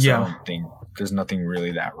person in this. Yeah. I don't think there's nothing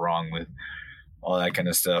really that wrong with all that kind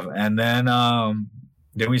of stuff. And then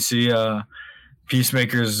we see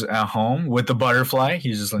Peacemaker's at home with the butterfly.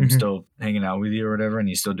 He's just like still hanging out with you or whatever, and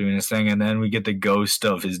he's still doing his thing. And then we get the ghost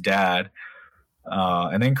of his dad.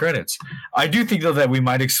 And then credits. I do think though that we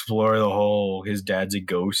might explore the whole his dad's a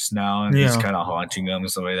ghost now and he's kind of haunting them and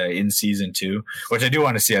stuff like that in season 2, which I do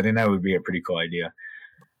want to see. I think that would be a pretty cool idea.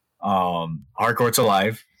 Harcourt's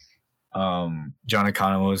alive. John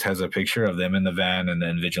Economos has a picture of them in the van, and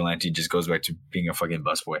then Vigilante just goes back to being a fucking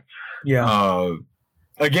busboy. Yeah.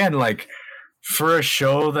 Again, like for a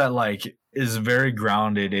show that like is very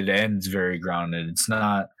grounded, it ends very grounded. It's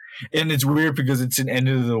not, and it's weird because it's an end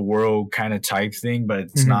of the world kind of type thing, but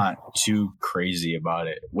it's not too crazy about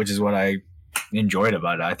it, which is what I enjoyed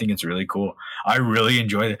about it. I think it's really cool. I really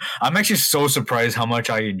enjoyed it. I'm actually so surprised how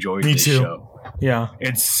much I enjoyed this show. Yeah.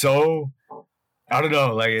 It's so, I don't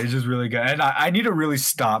know, like it's just really good, and I need to really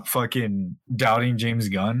stop fucking doubting James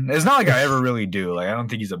Gunn. It's not like I ever really do. Like I don't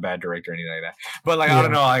think he's a bad director or anything like that. But like I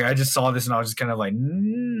don't know, like, I just saw this and I was just kind of like,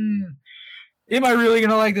 am I really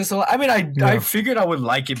gonna like this a lot? I mean, I figured I would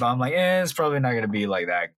like it, but I'm like, it's probably not gonna be like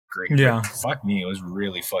that great. Yeah, but fuck me, it was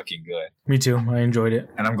really fucking good. Me too. I enjoyed it,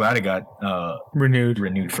 and I'm glad it got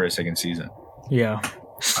renewed for a second season. Yeah.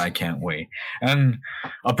 I can't wait. And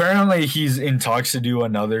apparently he's in talks to do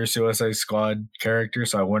another Suicide Squad character,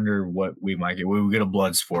 so I wonder what we might get. Will we get a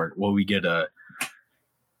Bloodsport? Will we get a...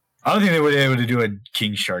 I don't think they would be able to do a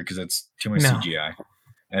King Shark because it's too much CGI.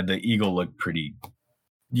 And the eagle looked pretty...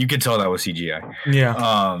 You could tell that was CGI.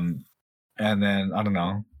 Yeah. And then, I don't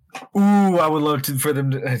know. Ooh, I would love for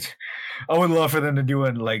them to do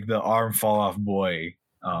like the arm fall off boy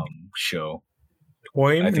show.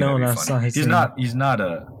 Boy, no, that's not his name. He's not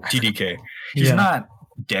a TDK. He's not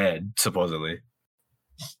dead, supposedly.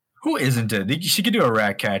 Who isn't dead? She could do a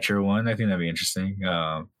rat catcher one. I think that'd be interesting.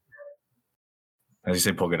 As you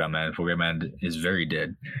say, Polka Dot Man. Polka Dot Man is very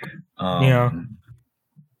dead. Yeah,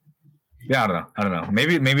 I don't know.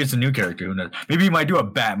 Maybe it's a new character. Who knows? Maybe he might do a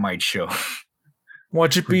Batmite show.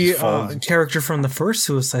 Watch it be a character from the first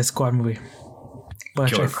Suicide Squad movie.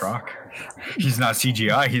 Killer Croc. He's not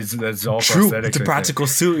CGI. That's all true. Prosthetics. It's a practical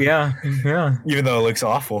suit. Yeah. Even though it looks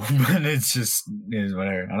awful, but it's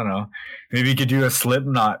whatever. I don't know. Maybe he could do a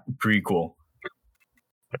Slipknot prequel.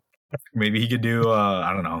 Maybe he could do.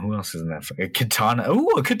 I don't know who else is in that. A Katana. Oh,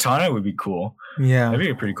 a Katana would be cool. Yeah, that'd be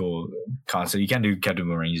a pretty cool concept. You can't do Captain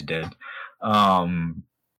Boomerang. He's dead. A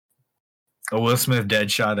Will Smith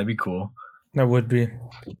Deadshot. That'd be cool. That would be.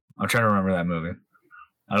 I'm trying to remember that movie.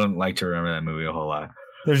 I don't like to remember that movie a whole lot.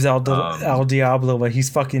 There's El Diablo, but he's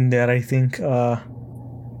fucking dead, I think.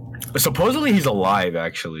 Supposedly he's alive,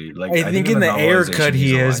 actually. Like I think in the air cut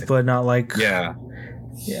he is, but not like... Yeah.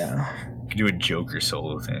 Yeah. Could do a Joker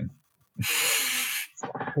solo thing.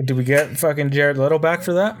 Did we get fucking Jared Leto back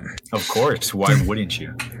for that? Of course. Why wouldn't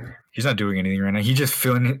you? He's not doing anything right now. He just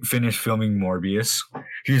finished filming Morbius.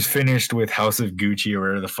 He's finished with House of Gucci or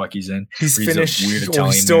whatever the fuck he's in. He's finished.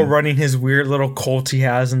 He's still running his weird little cult he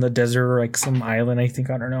has in the desert, or like some island. I think,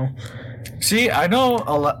 I don't know. See, I know.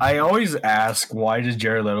 I always ask, why does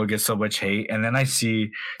Jared Leto get so much hate? And then I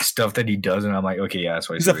see stuff that he does, and I'm like, okay, yeah, that's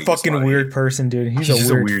why. He's a fucking weird person, dude. He's a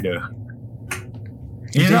weirdo.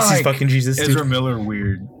 He's not like fucking Jesus. Ezra Miller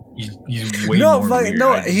weird. He's way more weird.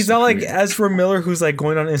 No, he's not like Ezra Miller, who's like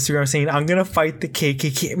going on Instagram saying, "I'm gonna fight the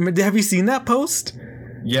KKK." Have you seen that post?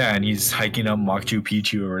 Yeah, and he's hiking up Machu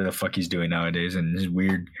Picchu or whatever the fuck he's doing nowadays, and his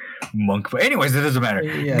weird monk. But anyways, it doesn't matter.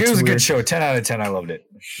 Yeah, it was a good show. 10 out of 10. I loved it.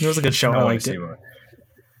 It was a good show. I liked it.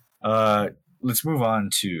 Let's move on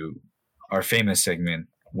to our famous segment.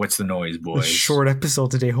 What's the noise, boys? A short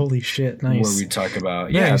episode today. Holy shit. Nice. Where we talk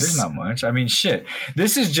about, there's not much. I mean, shit.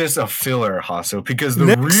 This is just a filler, Hasso, because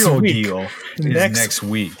the real deal is next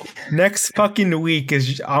week. Next fucking week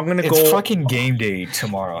is, I'm going to go. It's fucking game day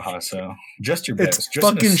tomorrow, Hasso. Just your best. It's just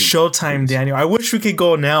fucking showtime, Daniel. I wish we could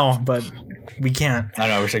go now, but we can't. I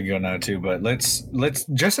know, I wish I could go now too, but let's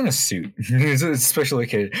dress in a suit. It's a special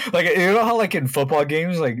occasion. Like, you know how like in football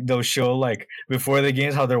games, like they'll show like before the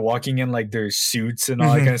games how they're walking in like their suits and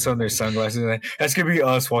all that kind of stuff, and their sunglasses. And that's gonna be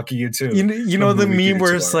us walking into. You know the meme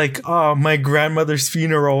where it's like, oh, my grandmother's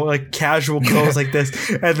funeral, like casual clothes like this,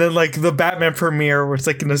 and then like the Batman premiere where it's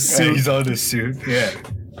like in a suit. Yeah, he's on a suit. Yeah.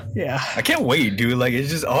 Yeah. I can't wait, dude. Like it's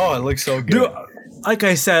just it looks so good. Dude, like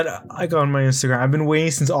I said, I got on my Instagram. I've been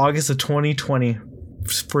waiting since August of 2020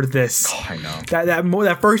 for this. Oh, I know.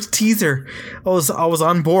 That first teaser, I was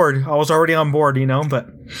on board. I was already on board, but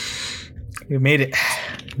we made it.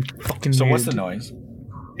 So what's the noise?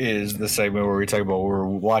 Is the segment where we talk about what we're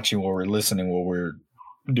watching, what we're listening, what we're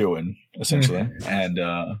doing, essentially. And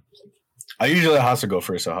I usually let Hasso go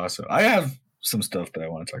first. So Hasso, I have some stuff that I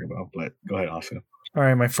want to talk about, but go ahead, Hasso. All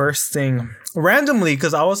right, my first thing, randomly,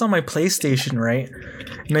 because I was on my PlayStation, right?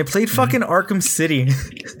 And I played fucking Arkham City.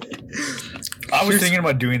 I was thinking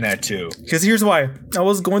about doing that too. Because here's why. I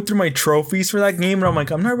was going through my trophies for that game, and I'm like,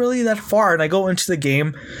 I'm not really that far. And I go into the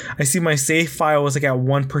game, I see my save file was like at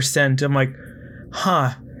 1%. I'm like,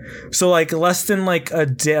 huh. So like less than like a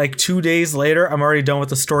day, like 2 days later, I'm already done with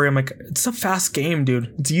the story. I'm like, it's a fast game,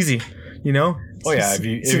 dude. It's easy, Oh yeah, if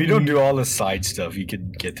you don't do all the side stuff, you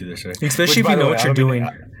could get through this. Right? Especially if you know what you're doing.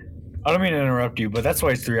 I don't mean to interrupt you, but that's why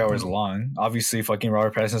it's 3 hours long. Obviously, fucking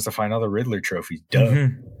Robert Pattinson has to find all the Riddler trophies. Duh.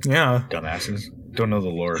 Mm-hmm. Yeah. Dumbasses. Don't know the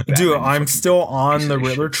lore of Batman. Dude, I'm still on the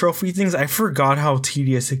Riddler trophy things. I forgot how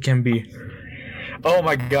tedious it can be. Oh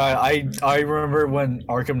my god, I remember when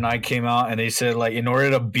Arkham Knight came out and they said like in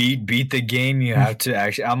order to beat the game you have to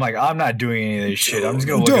actually. I'm like, I'm not doing any of this shit. I'm just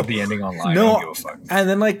gonna look up the ending online. No, I don't give a fuck. And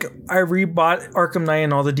then like I rebought Arkham Knight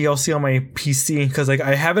and all the DLC on my PC because like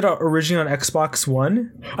I have it originally on Xbox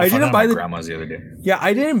One. I didn't buy the grandma's the other day. Yeah,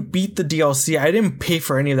 I didn't beat the DLC. I didn't pay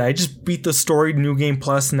for any of that. I just beat the story, New Game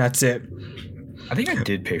Plus, and that's it. I think I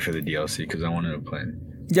did pay for the DLC because I wanted to play it.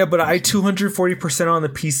 Yeah, but I 240% on the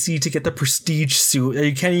PC to get the prestige suit that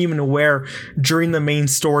you can't even wear during the main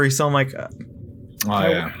story. So I'm like,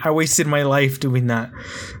 I wasted my life doing that.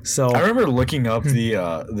 So I remember looking up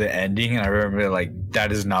the ending, and I remember like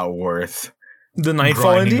that is not worth the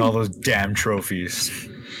Nightfall ending. All those damn trophies.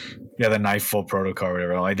 Yeah, the Nightfall protocol, or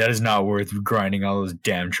whatever. Like that is not worth grinding all those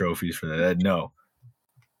damn trophies for that. No.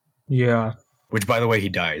 Yeah. Which, by the way, he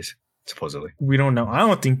dies. Supposedly, we don't know. I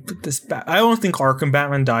don't think Arkham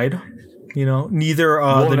Batman died. You know, neither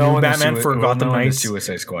the new Batman for Gotham Knights. The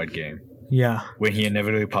Suicide Squad game. Yeah, when he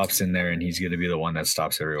inevitably pops in there and he's gonna be the one that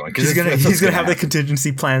stops everyone because he's gonna have the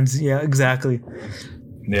contingency plans. Yeah, exactly.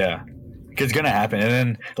 Yeah, because it's gonna happen. And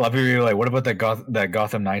then a lot of people are like, "What about that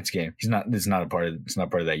Gotham Knights game?" It's not part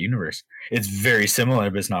of that universe. It's very similar,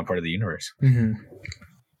 but it's not part of the universe. Mm-hmm.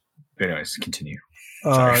 But anyways, continue.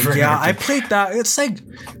 I played that. It's like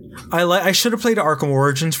I should have played Arkham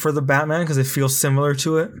Origins for the Batman because it feels similar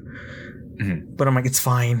to it. Mm-hmm. But I'm like, it's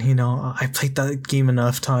fine. You know, I played that game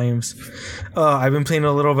enough times. I've been playing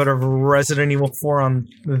a little bit of Resident Evil 4 on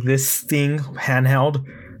this thing handheld.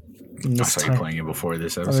 I saw you playing it before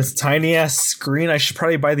this episode. On this tiny ass screen. I should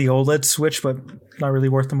probably buy the OLED Switch, but not really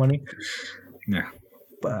worth the money. Yeah.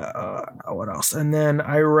 But what else? And then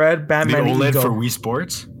I read Batman the OLED Ego. For Wii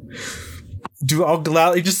Sports. Dude, I'll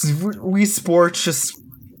gladly just Wii Sports, just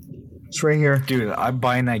it's right here. Dude, I'm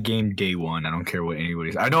buying that game day one. I don't care what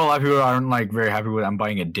anybody's. I know a lot of people aren't like very happy with it. I'm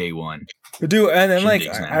buying it day one. Dude, and then like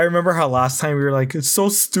I remember how last time we were like, it's so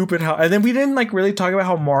stupid how, and then we didn't like really talk about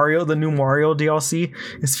how the new Mario DLC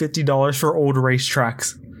is $50 for old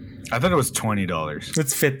racetracks. I thought it was $20.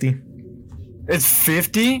 It's $50. It's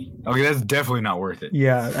 $50? Okay, that's definitely not worth it.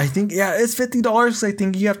 Yeah, I think it's $50. I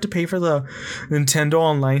think you have to pay for the Nintendo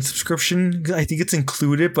Online subscription. I think it's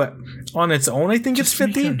included, but on its own, I think it's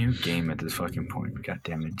 $50. Make a new game at this fucking point. God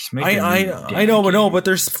damn it! Just make I know, but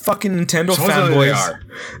there's fucking Nintendo fanboys.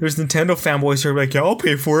 There's Nintendo fanboys who are like, yeah, I'll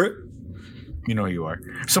pay for it. You know you are.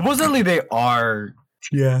 Supposedly they are.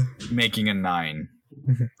 Yeah. Making a 9.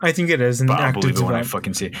 I think it is. But I'll believe it when I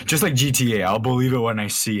fucking see it. Just like GTA, I'll believe it when I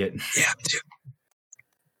see it. Yeah, dude.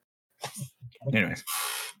 Anyways,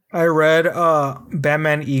 I read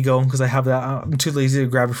Batman Ego because I have that. I'm too lazy to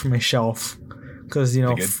grab it from my shelf because you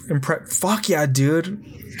know. Fuck yeah, dude!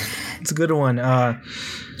 It's a good one.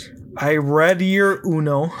 I read Year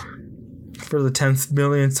Uno for the 10th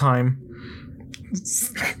millionth time.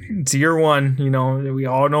 It's year one. You know, we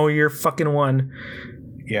all know year fucking one.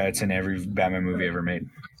 Yeah, it's in every Batman movie ever made.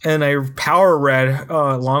 And I power read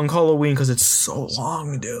Long Halloween because it's so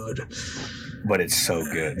long, dude. But it's so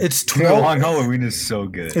good. It's 12. Long Halloween is so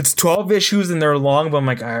good. It's 12 issues and they're long, but I'm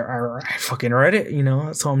like, I fucking read it, you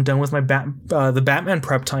know. So I'm done with my the Batman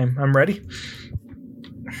prep time. I'm ready.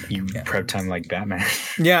 You prep time like Batman.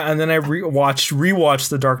 Yeah, and then I rewatched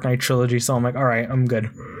the Dark Knight trilogy. So I'm like, all right, I'm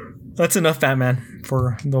good. That's enough Batman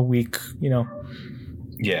for the week, you know.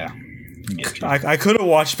 Yeah. I could have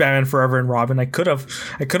watched Batman Forever and Robin. I could have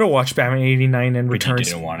watched Batman 89 and Returns. But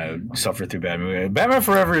you didn't want to suffer through Batman. Batman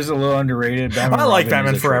Forever is a little underrated. I like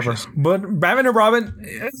Batman Forever, but Batman and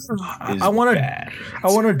Robin, I want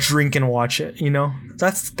to drink and watch it. You know,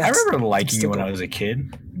 that's I remember liking it when I was a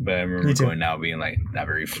kid, but I remember going now being like not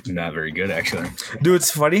very good actually. Dude,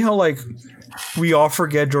 it's funny how like we all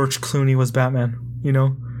forget George Clooney was Batman. You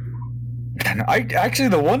know.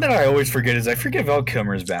 The one that I always forget is I forget Val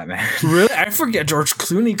Kilmer's Batman. Really? I forget George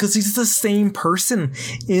Clooney because he's the same person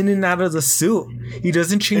in and out of the suit. He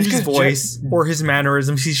doesn't change his voice or his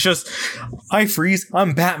mannerisms. He's just, I freeze,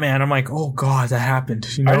 I'm Batman. I'm like, oh God, that happened.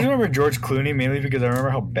 You know? I just remember George Clooney mainly because I remember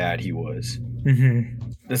how bad he was. Mm-hmm.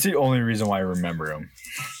 That's the only reason why I remember him.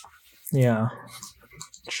 Yeah.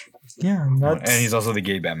 Yeah. And he's also the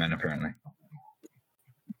gay Batman, apparently.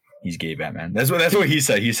 He's gay Batman. That's what he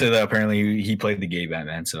said. He said that apparently he played the gay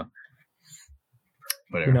Batman. So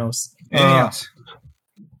whatever. Who knows? Anything else?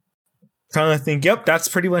 Trying to think. Yep, that's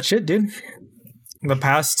pretty much it, dude. The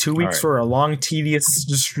past 2 weeks were a long, tedious,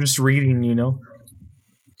 just reading. You know.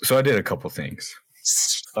 So I did a couple things.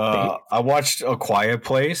 I watched A Quiet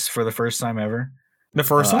Place for the first time ever. The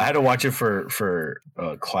first one? I had to watch it for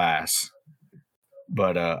class.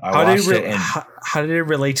 But I watched it, and how did it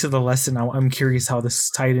relate to the lesson? I'm curious how this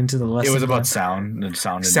tied into the lesson. it was about sound and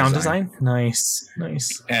sound design. Nice.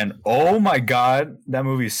 And oh my god, that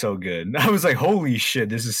movie is so good. I was like, holy shit,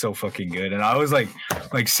 this is so fucking good. And I was like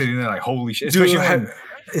sitting there like, holy shit. Dude,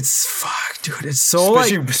 it's fuck, dude. It's so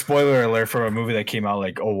especially spoiler alert for a movie that came out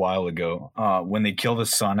like a while ago. When they kill the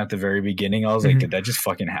son at the very beginning, I was like, did that just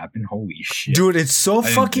fucking happen? Holy shit, dude! It's so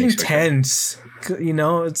fucking tense. You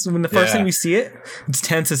know, it's when the first time we see it, it's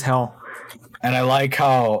tense as hell. And I like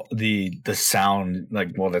how the sound,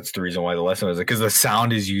 like, well, that's the reason why the lesson was because the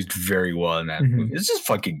sound is used very well in that movie. It's just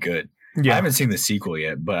fucking good. Yeah. I haven't seen the sequel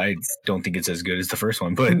yet, but I don't think it's as good as the first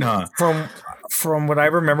one. But from what I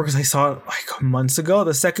remember, because I saw it like months ago,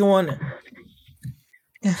 the second one.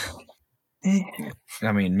 I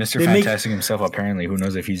mean, Mr. Fantastic himself, apparently, who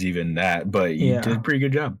knows if he's even that, but he did a pretty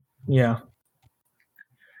good job. Yeah.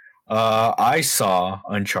 I saw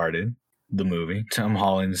Uncharted, the movie, Tom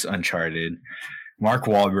Holland's Uncharted, Mark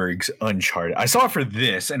Wahlberg's Uncharted. I saw it for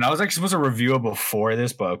this, and I was actually supposed to review it before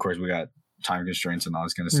this, but of course we got time constraints and all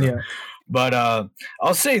this kind of stuff. Yeah. But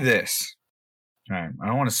I'll say this. All right, I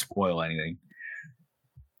don't want to spoil anything.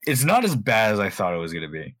 It's not as bad as I thought it was going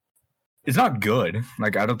to be. It's not good.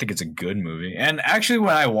 Like, I don't think it's a good movie. And actually,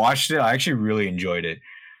 when I watched it, I actually really enjoyed it.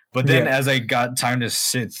 But then as I got time to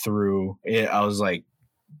sit through it, I was like,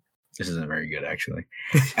 this isn't very good, actually.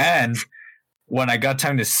 And when I got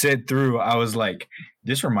time to sit through, I was like,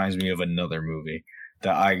 this reminds me of another movie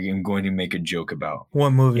that I am going to make a joke about. What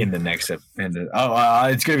movie? In the next episode.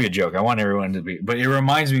 It's going to be a joke. I want everyone to be. But it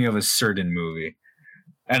reminds me of a certain movie.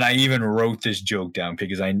 And I even wrote this joke down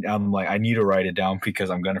because I'm like, I need to write it down because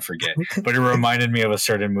I'm going to forget. But it reminded me of a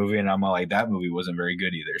certain movie, and I'm like, that movie wasn't very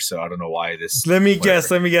good either. So I don't know why this. Let me guess.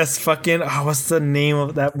 Fucking, what's the name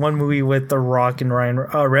of that one movie with The Rock and Ryan?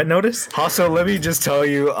 Red Notice? Also, let me just tell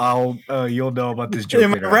you, you'll know about this joke.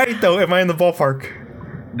 Am I right, though? Am I in the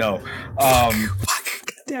ballpark? No. God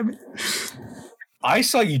damn it. I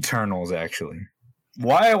saw Eternals, actually.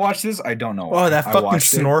 Why I watched this, I don't know. Oh, that fucking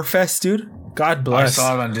snore fest, dude. God bless. I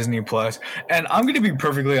saw it on Disney Plus, and I'm gonna be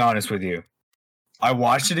perfectly honest with you. I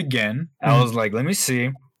watched it again. I was like, let me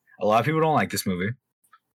see. A lot of people don't like this movie.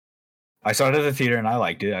 I saw it at the theater, and I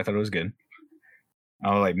liked it. I thought it was good. I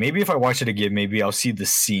was like, maybe if I watch it again, maybe I'll see the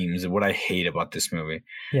seams of what I hate about this movie.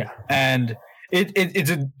 Yeah, and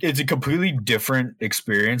it's a completely different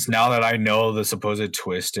experience now that I know the supposed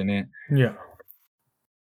twist in it. Yeah.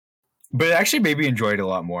 But it actually made me enjoy it a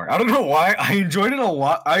lot more. I don't know why. I enjoyed it a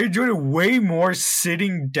lot. I enjoyed it way more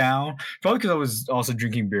sitting down. Probably because I was also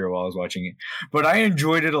drinking beer while I was watching it. But I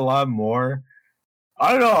enjoyed it a lot more.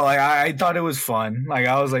 I don't know. Like I thought it was fun. Like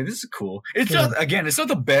I was like, this is cool. It's not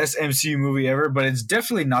the best MCU movie ever, but it's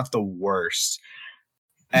definitely not the worst.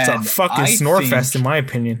 It's a fucking snore fest, in my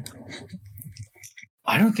opinion.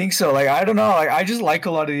 I don't think so. Like, I don't know. Like, I just like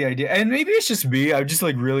a lot of the idea. And maybe it's just me. I'm just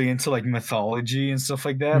like really into like mythology and stuff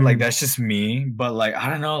like that. Like, that's just me. But like, I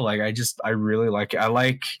don't know. Like, I really like it.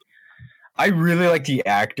 I really like the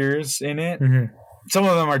actors in it. Some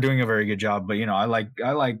of them are doing a very good job, but you know, I like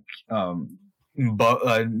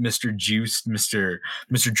Mr. Juice, Mr.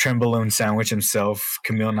 Trembolone Sandwich himself,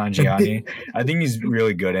 Camille Nanjiani. I think he's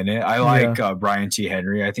really good in it. I like Brian T.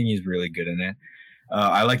 Henry. I think he's really good in it.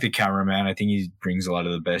 I like the cameraman. I think he brings a lot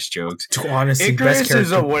of the best jokes. Honestly, Icarus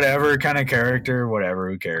is a whatever kind of character. Whatever,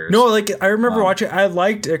 who cares? No, like I remember watching. I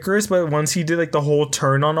liked Icarus, but once he did like the whole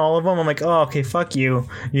turn on all of them, I'm like, oh, okay, fuck you.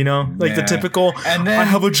 You know, like the typical. And then I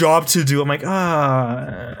have a job to do. I'm like,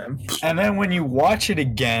 And then when you watch it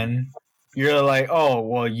again, you're like, oh,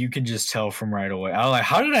 well, you can just tell from right away. I was like,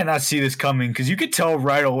 how did I not see this coming? Because you could tell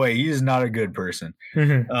right away he is not a good person.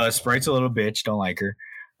 Sprite's a little bitch. Don't like her.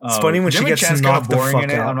 It's funny when she gets knocked the fuck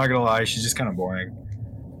out. I'm not gonna lie, she's just kind of boring.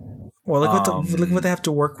 Well, look what they have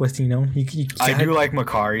to work with. You know, I do like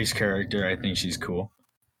Makari's character. I think she's cool.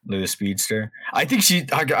 The speedster. I think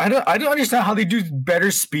I don't understand how they do better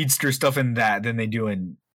speedster stuff in that than they do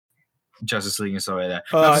in Justice League and stuff like that.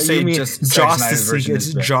 Not to say you mean Justice League?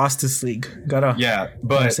 It's Justice League.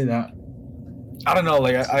 But say that. I don't know.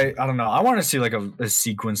 Like I don't know. I want to see like a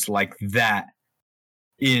sequence like that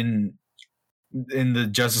in the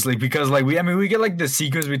Justice League, because like we get like the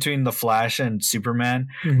sequence between the Flash and Superman,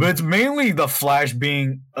 but it's mainly the Flash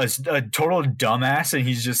being a total dumbass and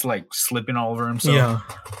he's just like slipping all over himself. Yeah.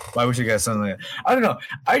 Why would you guys something like that? I don't know.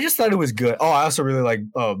 I just thought it was good. Oh, I also really like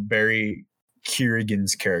Barry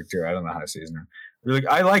Keoghan's character. I don't know how to say his name. Really,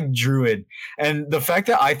 I like Druid, and the fact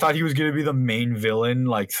that I thought he was gonna be the main villain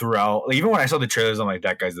like throughout. Like, even when I saw the trailers, I'm like,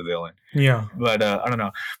 that guy's the villain. Yeah. But I don't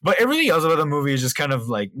know. But everything else about the movie is just kind of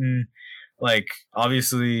like. Like,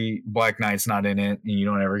 obviously, Black Knight's not in it, and you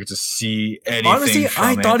don't ever get to see anything. Honestly,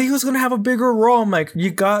 I from thought it. he was gonna have a bigger role. I'm like, you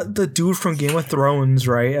got the dude from Game of Thrones,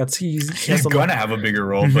 right? He's gonna have a bigger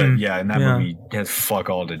role, but yeah, in that movie, he has fuck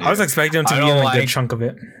all to do. I was expecting him to be in a good chunk of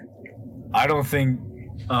it. I don't think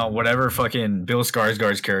whatever fucking Bill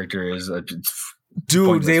Skarsgård's character is.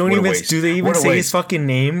 Dude, they don't even do they even say his fucking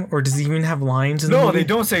name, or does he even have lines in the movie? No, they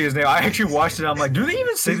don't say his name. I actually watched it. I'm like, do they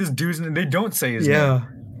even say this dude's name? They don't say his name. Yeah.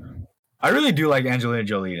 I really do like Angelina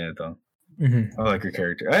Jolie in it though. I like her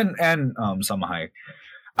character, and Salma Hayek.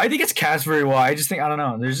 I think it's cast very well. I just think I don't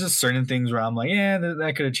know. There's just certain things where I'm like, yeah,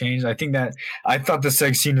 that could have changed. I thought the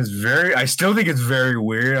sex scene is I still think it's very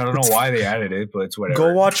weird. I don't know why they added it, but it's whatever.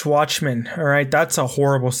 Go watch Watchmen. All right, that's a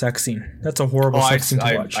horrible sex scene. That's a horrible sex scene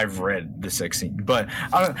to watch. I've read the sex scene, but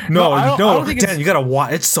I don't. No, I don't think Dan, you gotta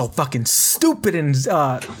watch. It's so fucking stupid and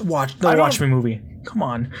watch the Watchmen movie. Come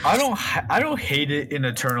on. I don't hate it in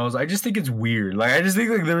Eternals. I just think it's weird. Like I just think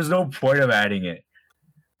like there was no point of adding it.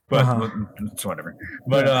 But it's whatever.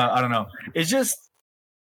 But I don't know.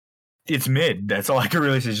 It's mid. That's all I can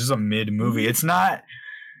really say. It's just a mid movie. It's not.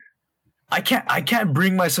 I can't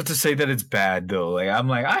bring myself to say that it's bad though. Like I'm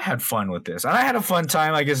like I had fun with this, and I had a fun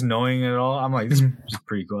time. I guess knowing it all. I'm like this is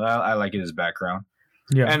pretty cool. I like it as background.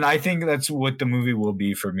 Yeah, and I think that's what the movie will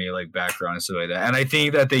be for me, like background and stuff like that. And I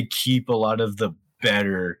think that they keep a lot of the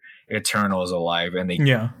better Eternals alive, and they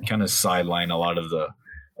kind of sideline a lot of the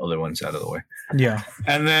other ones out of the way. Yeah.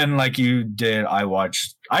 And then like you did, I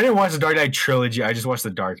didn't watch the Dark Knight trilogy. I just watched the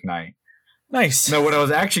Dark Knight. Nice. No, what I was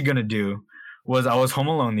actually going to do was I was home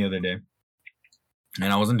alone the other day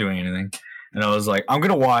and I wasn't doing anything. And I was like, I'm going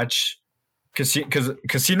to watch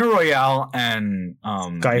Casino Royale and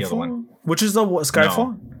Skyfall? The other one. Which is the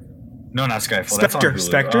Skyfall? No, not Skyfall. Spectre. That's on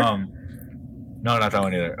Spectre? No, not that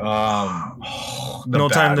one either. No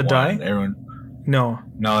Time to Die? No,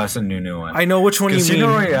 that's a new one. I know which one Casino you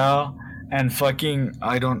mean. Casino Royale and fucking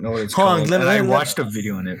I don't know what it's called. I watched a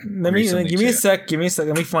video on it. Give me a sec. Let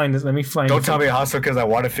me find this. Don't tell me Hostel because I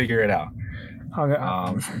want to figure it out.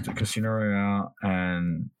 Okay. Casino Royale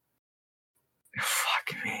and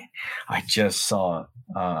fuck me. I just saw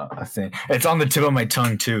a thing. It's on the tip of my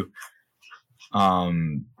tongue too.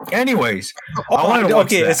 Anyways, I wanted to watch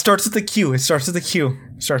that. It starts with the Q.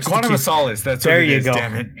 Quantum of Solace. That's there what it you is, go.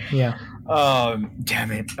 Damn it. Yeah.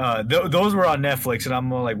 Damn it. Those were on Netflix, and I'm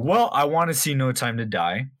like, well, I want to see No Time to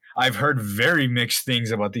Die. I've heard very mixed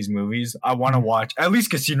things about these movies. I want to watch at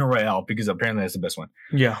least Casino Royale because apparently that's the best one.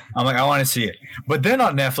 Yeah. I'm like, I want to see it. But then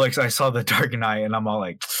on Netflix, I saw The Dark Knight, and I'm all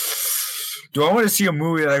like, do I want to see a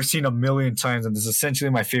movie that I've seen a million times and this is essentially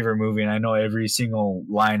my favorite movie and I know every single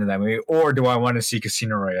line of that movie, or do I want to see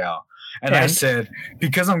Casino Royale? And I said,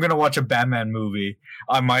 because I'm going to watch a Batman movie,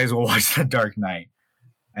 I might as well watch The Dark Knight.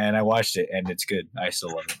 And I watched it, and it's good. I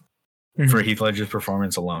still love it for Heath Ledger's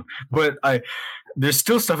performance alone. But there's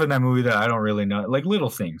still stuff in that movie that I don't really know, like little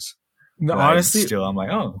things. No, honestly, I'm like,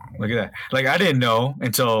 oh, look at that. Like I didn't know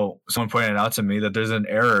until someone pointed out to me that there's an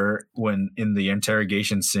error when in the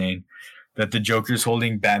interrogation scene that the Joker's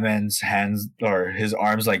holding Batman's hands or his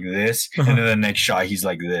arms like this, and then the next shot he's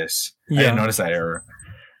like this. I didn't notice that error.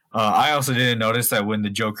 I also didn't notice that when the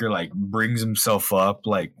Joker like brings himself up,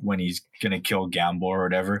 like when he's gonna kill Gamble or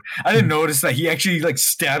whatever, I didn't notice that he actually like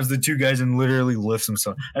stabs the two guys and literally lifts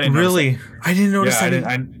himself. I didn't notice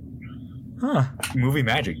that. Movie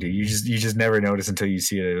magic, dude. You just never notice until you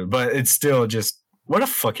see it. But it's still just what a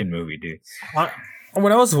fucking movie, dude.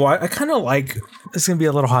 When I was watching, I kind of like. It's gonna be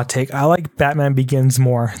a little hot take. I like Batman Begins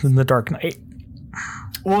more than The Dark Knight.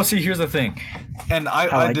 Well, see, here's the thing, and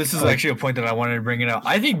this is actually a point that I wanted to bring it out.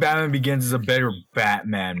 I think Batman Begins is a better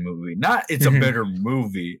Batman movie. Not it's a better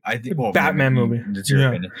movie. I think Batman movie. That's your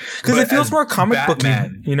opinion. Because it feels more comic booky.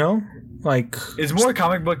 You know, like it's more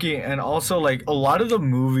comic booky, and also like a lot of the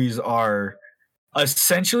movies are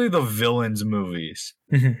essentially the villains' movies.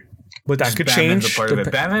 But that could change. A part of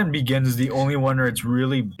it. Batman Begins is the only one where it's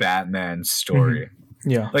really Batman's story.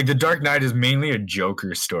 Yeah, like The Dark Knight is mainly a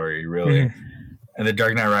Joker story, really. And The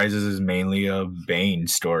Dark Knight Rises is mainly a Bane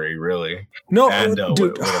story, really. No, and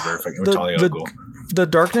dude, whatever. The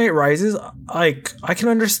Dark Knight Rises, like I can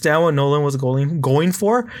understand what Nolan was going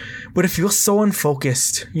for, but it feels so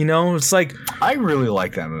unfocused. You know, it's like I really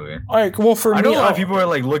like that movie. Like, well, for me, I know a lot of people are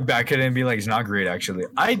like look back at it and be like, it's not great. Actually,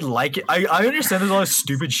 I like it. I understand there's a lot of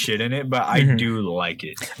stupid shit in it, but I do like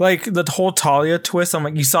it. Like the whole Talia twist, I'm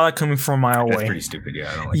like, you saw that coming from a mile away. That's pretty stupid.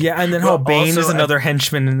 Yeah, I don't like it. And then how Bane is another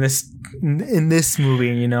henchman in this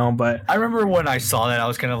movie, you know. But I remember when I saw that, I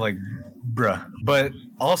was kind of like, bruh. But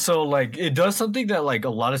also, like, it does something that like a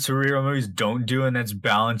lot of superhero movies don't do, and that's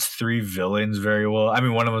balance three villains very well. I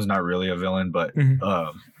mean, one of them is not really a villain, but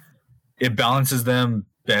it balances them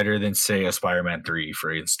better than say a Spider-Man 3,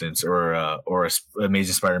 for instance, or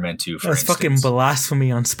Amazing Spider-Man 2. That's fucking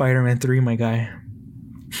blasphemy on Spider-Man 3, my guy.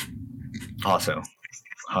 Also.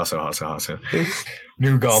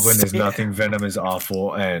 New Goblin is nothing. Venom is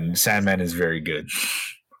awful, and Sandman is very good.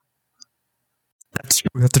 That's true.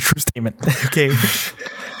 That's a true statement. Okay.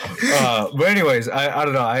 But anyways, I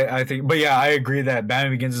don't know. I think, but yeah, I agree that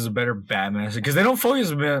Batman Begins is a better Batman because they don't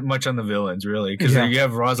focus much on the villains, really. Because you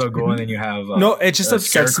have Ra's al Ghul and then you have no. It just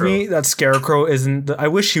upsets me that Scarecrow isn't. I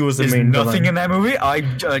wish he was the main nothing villain. in that movie.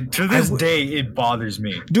 To this day it bothers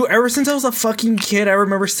me, dude. Ever since I was a fucking kid, I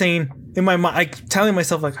remember saying in my mind, like telling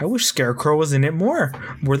myself, like, I wish Scarecrow was in it more.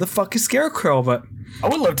 Where the fuck is Scarecrow? But I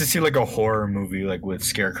would love to see like a horror movie like with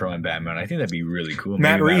Scarecrow and Batman. I think that'd be really cool.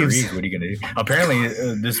 Matt Reeves. What are you gonna do? Apparently,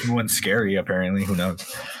 this one's scary. Apparently, who knows?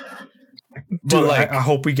 Dude, like, I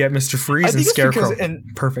hope we get Mr. Freeze and Scarecrow.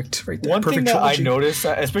 Perfect, right there. One Perfect thing that trilogy. I noticed,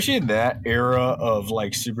 especially in that era of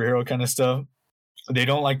like superhero kind of stuff, they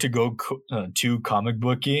don't like to go too comic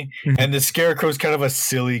booky, and the Scarecrow's kind of a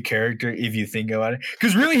silly character if you think about it.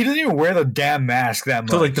 Because really, he doesn't even wear the damn mask that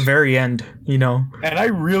much. So like the very end, you know. And I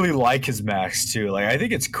really like his mask too. Like I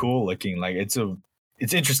think it's cool looking. Like it's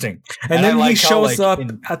interesting. And then he shows up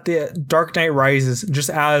at the Dark Knight Rises just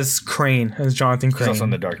as Crane, as Jonathan Crane. He's also in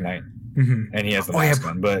the Dark Knight, and he has the mask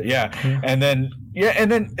on. But and then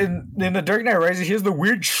in the Dark Knight Rises, he has the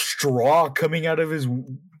weird straw coming out of his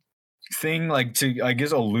thing, like to I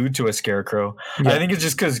guess allude to a Scarecrow. I think it's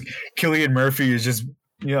just because Cillian Murphy is just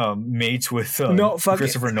mates with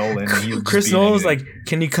Christopher Nolan. Chris Nolan was like,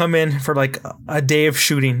 "Can you come in for like a day of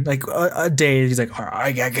shooting, like a day?" He's like,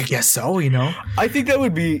 "I guess so." You know, I think that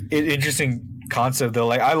would be an interesting concept though.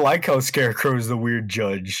 Like I like how Scarecrow is the weird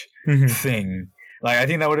judge thing. Like I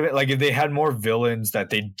think that would have been like if they had more villains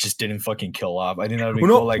that they just didn't fucking kill off. I think that would be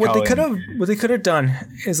cool. Like what they could have done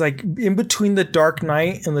is like in between the Dark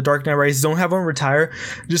Knight and the Dark Knight Rises, don't have him retire.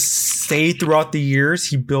 Just say throughout the years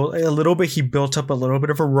he built up a little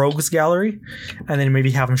bit of a rogues gallery, and then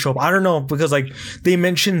maybe have him show up. I don't know because like they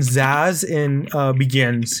mentioned Zsasz in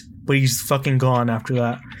Begins, but he's fucking gone after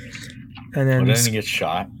that. And then didn't he get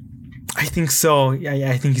shot? I think so.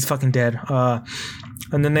 Yeah, I think he's fucking dead.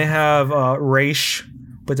 And then they have Raish,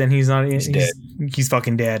 but then he's not. He's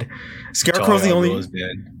fucking dead. Scarecrow's the only.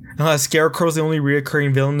 Scarecrow's the only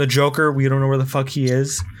reoccurring villain. The Joker, we don't know where the fuck he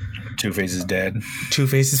is. Two-Face is dead.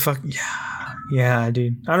 Two-Face is fucking yeah,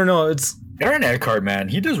 dude. I don't know. It's Aaron Eckhart, man.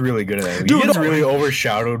 He does really good at that movie. Dude, he gets really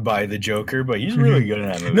overshadowed by the Joker, but he's really good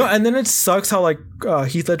at that movie. No, and then it sucks how like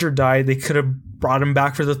Heath Ledger died. They could have brought him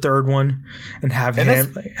back for the third one and have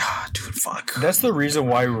him like, dude, fuck. That's the reason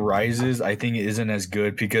why Rises I think isn't as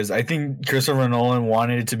good because I think Christopher Nolan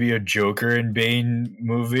wanted it to be a Joker and Bane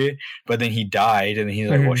movie, but then he died and he's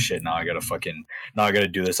like, well, shit, now I gotta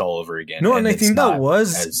do this all over again. No, and I think that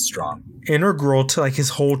was as strong integral to like his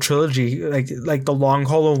whole trilogy, like the Long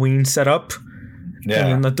Halloween setup. Yeah,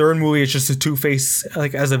 and then the third movie is just a Two-Face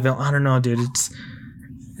like as a villain. I don't know, dude.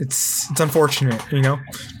 It's unfortunate, you know.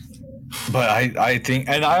 But I think,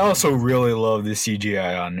 and I also really love the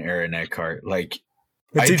CGI on Aaron Eckhart. Like,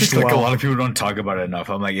 I just like a lot of people don't talk about it enough.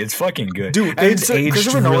 I'm like, it's fucking good, dude. It's aged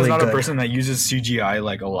Christopher really Nolan's not good. a person that uses CGI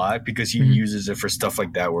like a lot because he uses it for stuff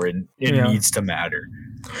like that where it needs to matter.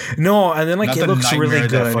 No, and then like it looks really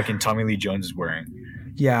good. That fucking Tommy Lee Jones is wearing.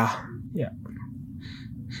 Yeah.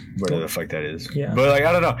 Whatever the fuck that is. Yeah. But like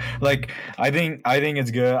I don't know. Like I think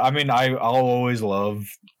it's good. I mean, I'll always love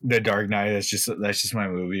The Dark Knight. That's just my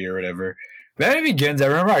movie or whatever. Batman Begins, I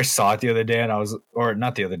remember I saw it the other day and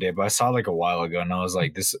not the other day, but I saw it like a while ago and I was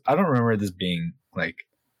like, I don't remember this being like,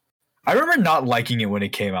 I remember not liking it when it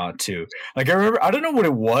came out too. Like I don't know what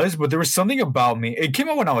it was, but there was something about me. It came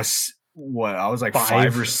out when I was like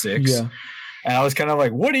 5 or 6. Yeah. And I was kind of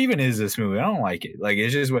like, what even is this movie? I don't like it. Like,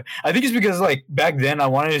 it's just I think it's because like back then I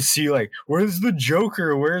wanted to see like, where's the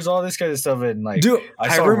Joker? Where's all this kind of stuff? And like, dude,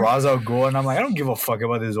 I saw Ra's al Ghul and I'm like, I don't give a fuck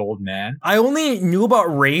about this old man. I only knew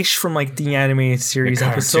about Raish from like the animated series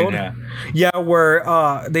episode. Yeah,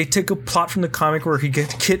 where they take a plot from the comic where he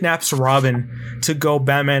kidnaps Robin to go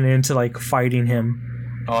Batman into like fighting him.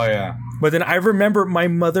 Oh, yeah. But then I remember my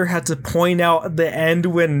mother had to point out at the end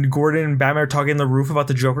when Gordon and Batman are talking on the roof about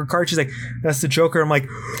the Joker card. She's like, that's the Joker. I'm like,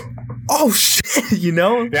 oh shit, you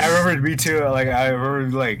know? Yeah, I remember me too. Like, I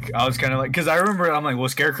remember like, I was kind of like, because I remember I'm like, well,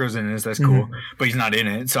 Scarecrow's in this. That's cool. But he's not in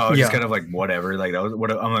it. So I was just kind of like, whatever. Like, that was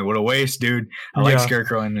I'm like, what a waste, dude. I like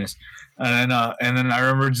Scarecrow in this. And then I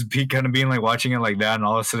remember just kind of being like watching it like that. And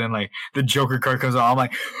all of a sudden, like, the Joker card comes out. I'm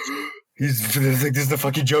like, He's like, this is the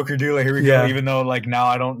fucking Joker, dude. Like, here we go. Even though, like, now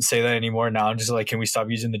I don't say that anymore. Now I'm just like, can we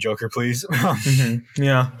stop using the Joker, please?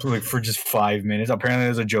 Yeah. Like, for just 5 minutes. Apparently,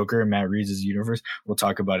 there's a Joker in Matt Reeves' universe. We'll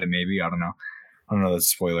talk about it maybe. I don't know. I don't know if that's a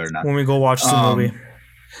spoiler or not. When we go watch the movie.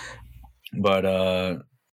 But,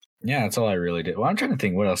 yeah, that's all I really did. Well, I'm trying to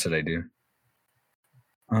think. What else did I do?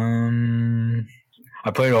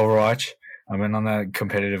 I played Overwatch. I've been on that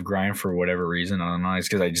competitive grind for whatever reason. I don't know. It's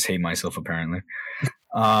because I just hate myself, apparently.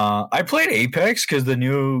 I played Apex because the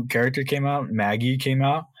new character came out. Maggie came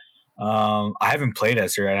out. I haven't played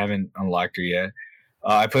as her. I haven't unlocked her yet.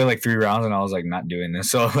 I played like 3 rounds and I was like, not doing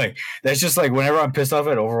this. So like, that's just like whenever I'm pissed off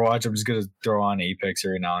at Overwatch, I'm just gonna throw on Apex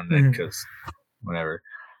every now and then because whatever.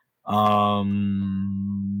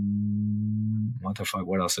 What the fuck?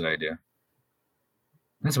 What else did I do?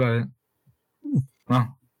 That's about it.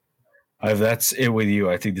 Well, if that's it with you,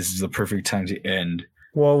 I think this is the perfect time to end.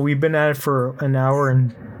 Well, we've been at it for an hour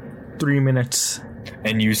and 3 minutes.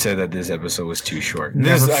 And you said that this episode was too short. I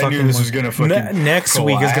knew this was going to fucking... Next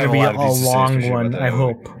week is going to be a long one, I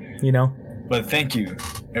hope. You know? But thank you,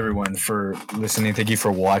 everyone, for listening. Thank you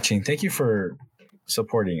for watching. Thank you for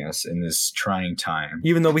supporting us in this trying time.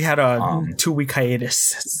 Even though we had a 2-week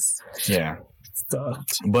hiatus. Yeah.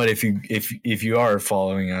 But if you are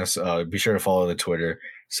following us, be sure to follow the Twitter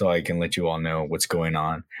so I can let you all know what's going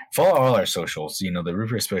on. Follow all our socials, the Root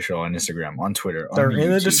Beer Special on Instagram, on Twitter. They're in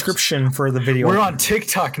the description for the video. We're on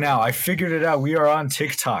TikTok now. I figured it out. We are on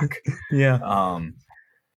TikTok. Yeah.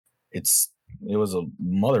 It was a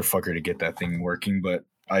motherfucker to get that thing working, but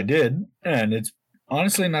I did, and it's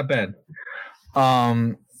honestly not bad.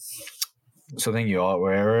 So thank you all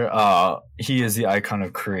wherever. He is the icon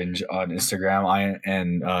of cringe on Instagram.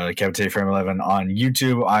 And Cavitated Frame 11 on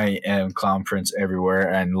YouTube. I am Clown Prince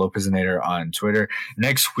everywhere, and Lopezinator on Twitter.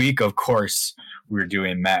 Next week, of course, we're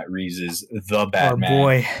doing Matt Reeves' The Batman.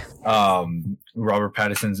 Oh boy. Robert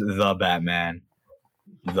Pattinson's The Batman.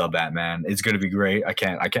 The Batman. It's gonna be great. I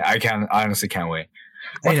honestly can't wait.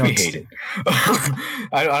 Watch me hate it.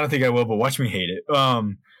 I don't think I will, but watch me hate it.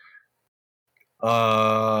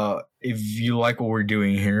 If you like what we're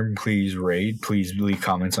doing here, please rate. Please leave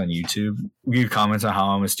comments on YouTube. Leave comments on how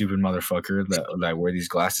I'm a stupid motherfucker that I wear these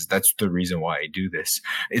glasses. That's the reason why I do this.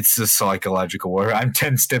 It's a psychological war. I'm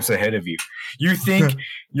 10 steps ahead of you. You think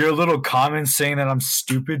your little comments saying that I'm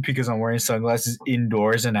stupid because I'm wearing sunglasses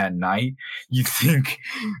indoors and at night? You think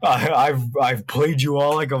I've played you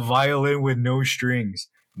all like a violin with no strings?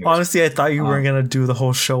 Honestly, I thought you weren't gonna do the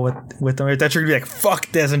whole show with them. I thought you were gonna be like, "Fuck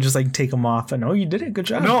this," and just like take them off. And you did it. Good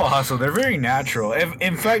job. No, Hustle. They're very natural.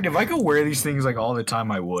 In fact, if I could wear these things like all the time,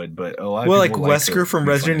 I would. But a lot of people like Wesker from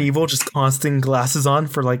Resident Evil, just constant glasses on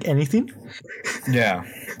for like anything. Yeah,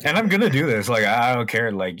 and I'm gonna do this. Like I don't care.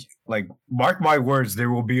 Like mark my words. There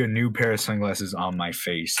will be a new pair of sunglasses on my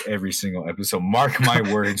face every single episode. Mark my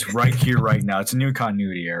words, right here, right now. It's a new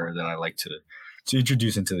continuity error that I like to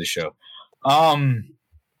introduce into the show.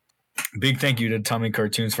 Big thank you to Tommy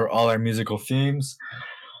Cartoons for all our musical themes.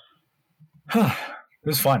 It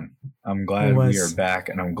was fun. I'm glad we are back,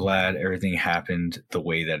 and I'm glad everything happened the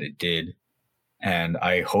way that it did. And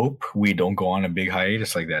I hope we don't go on a big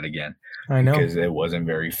hiatus like that again. I know. Because it wasn't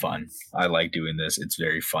very fun. I like doing this. It's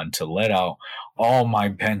very fun to let out all my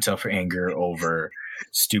pent-up anger over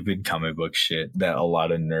stupid comic book shit that a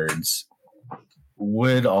lot of nerds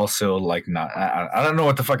would also like not. I don't know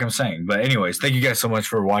what the fuck I'm saying. But anyways, thank you guys so much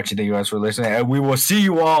for watching. Thank you guys for listening. And we will see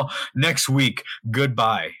you all next week.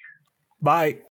 Goodbye. Bye.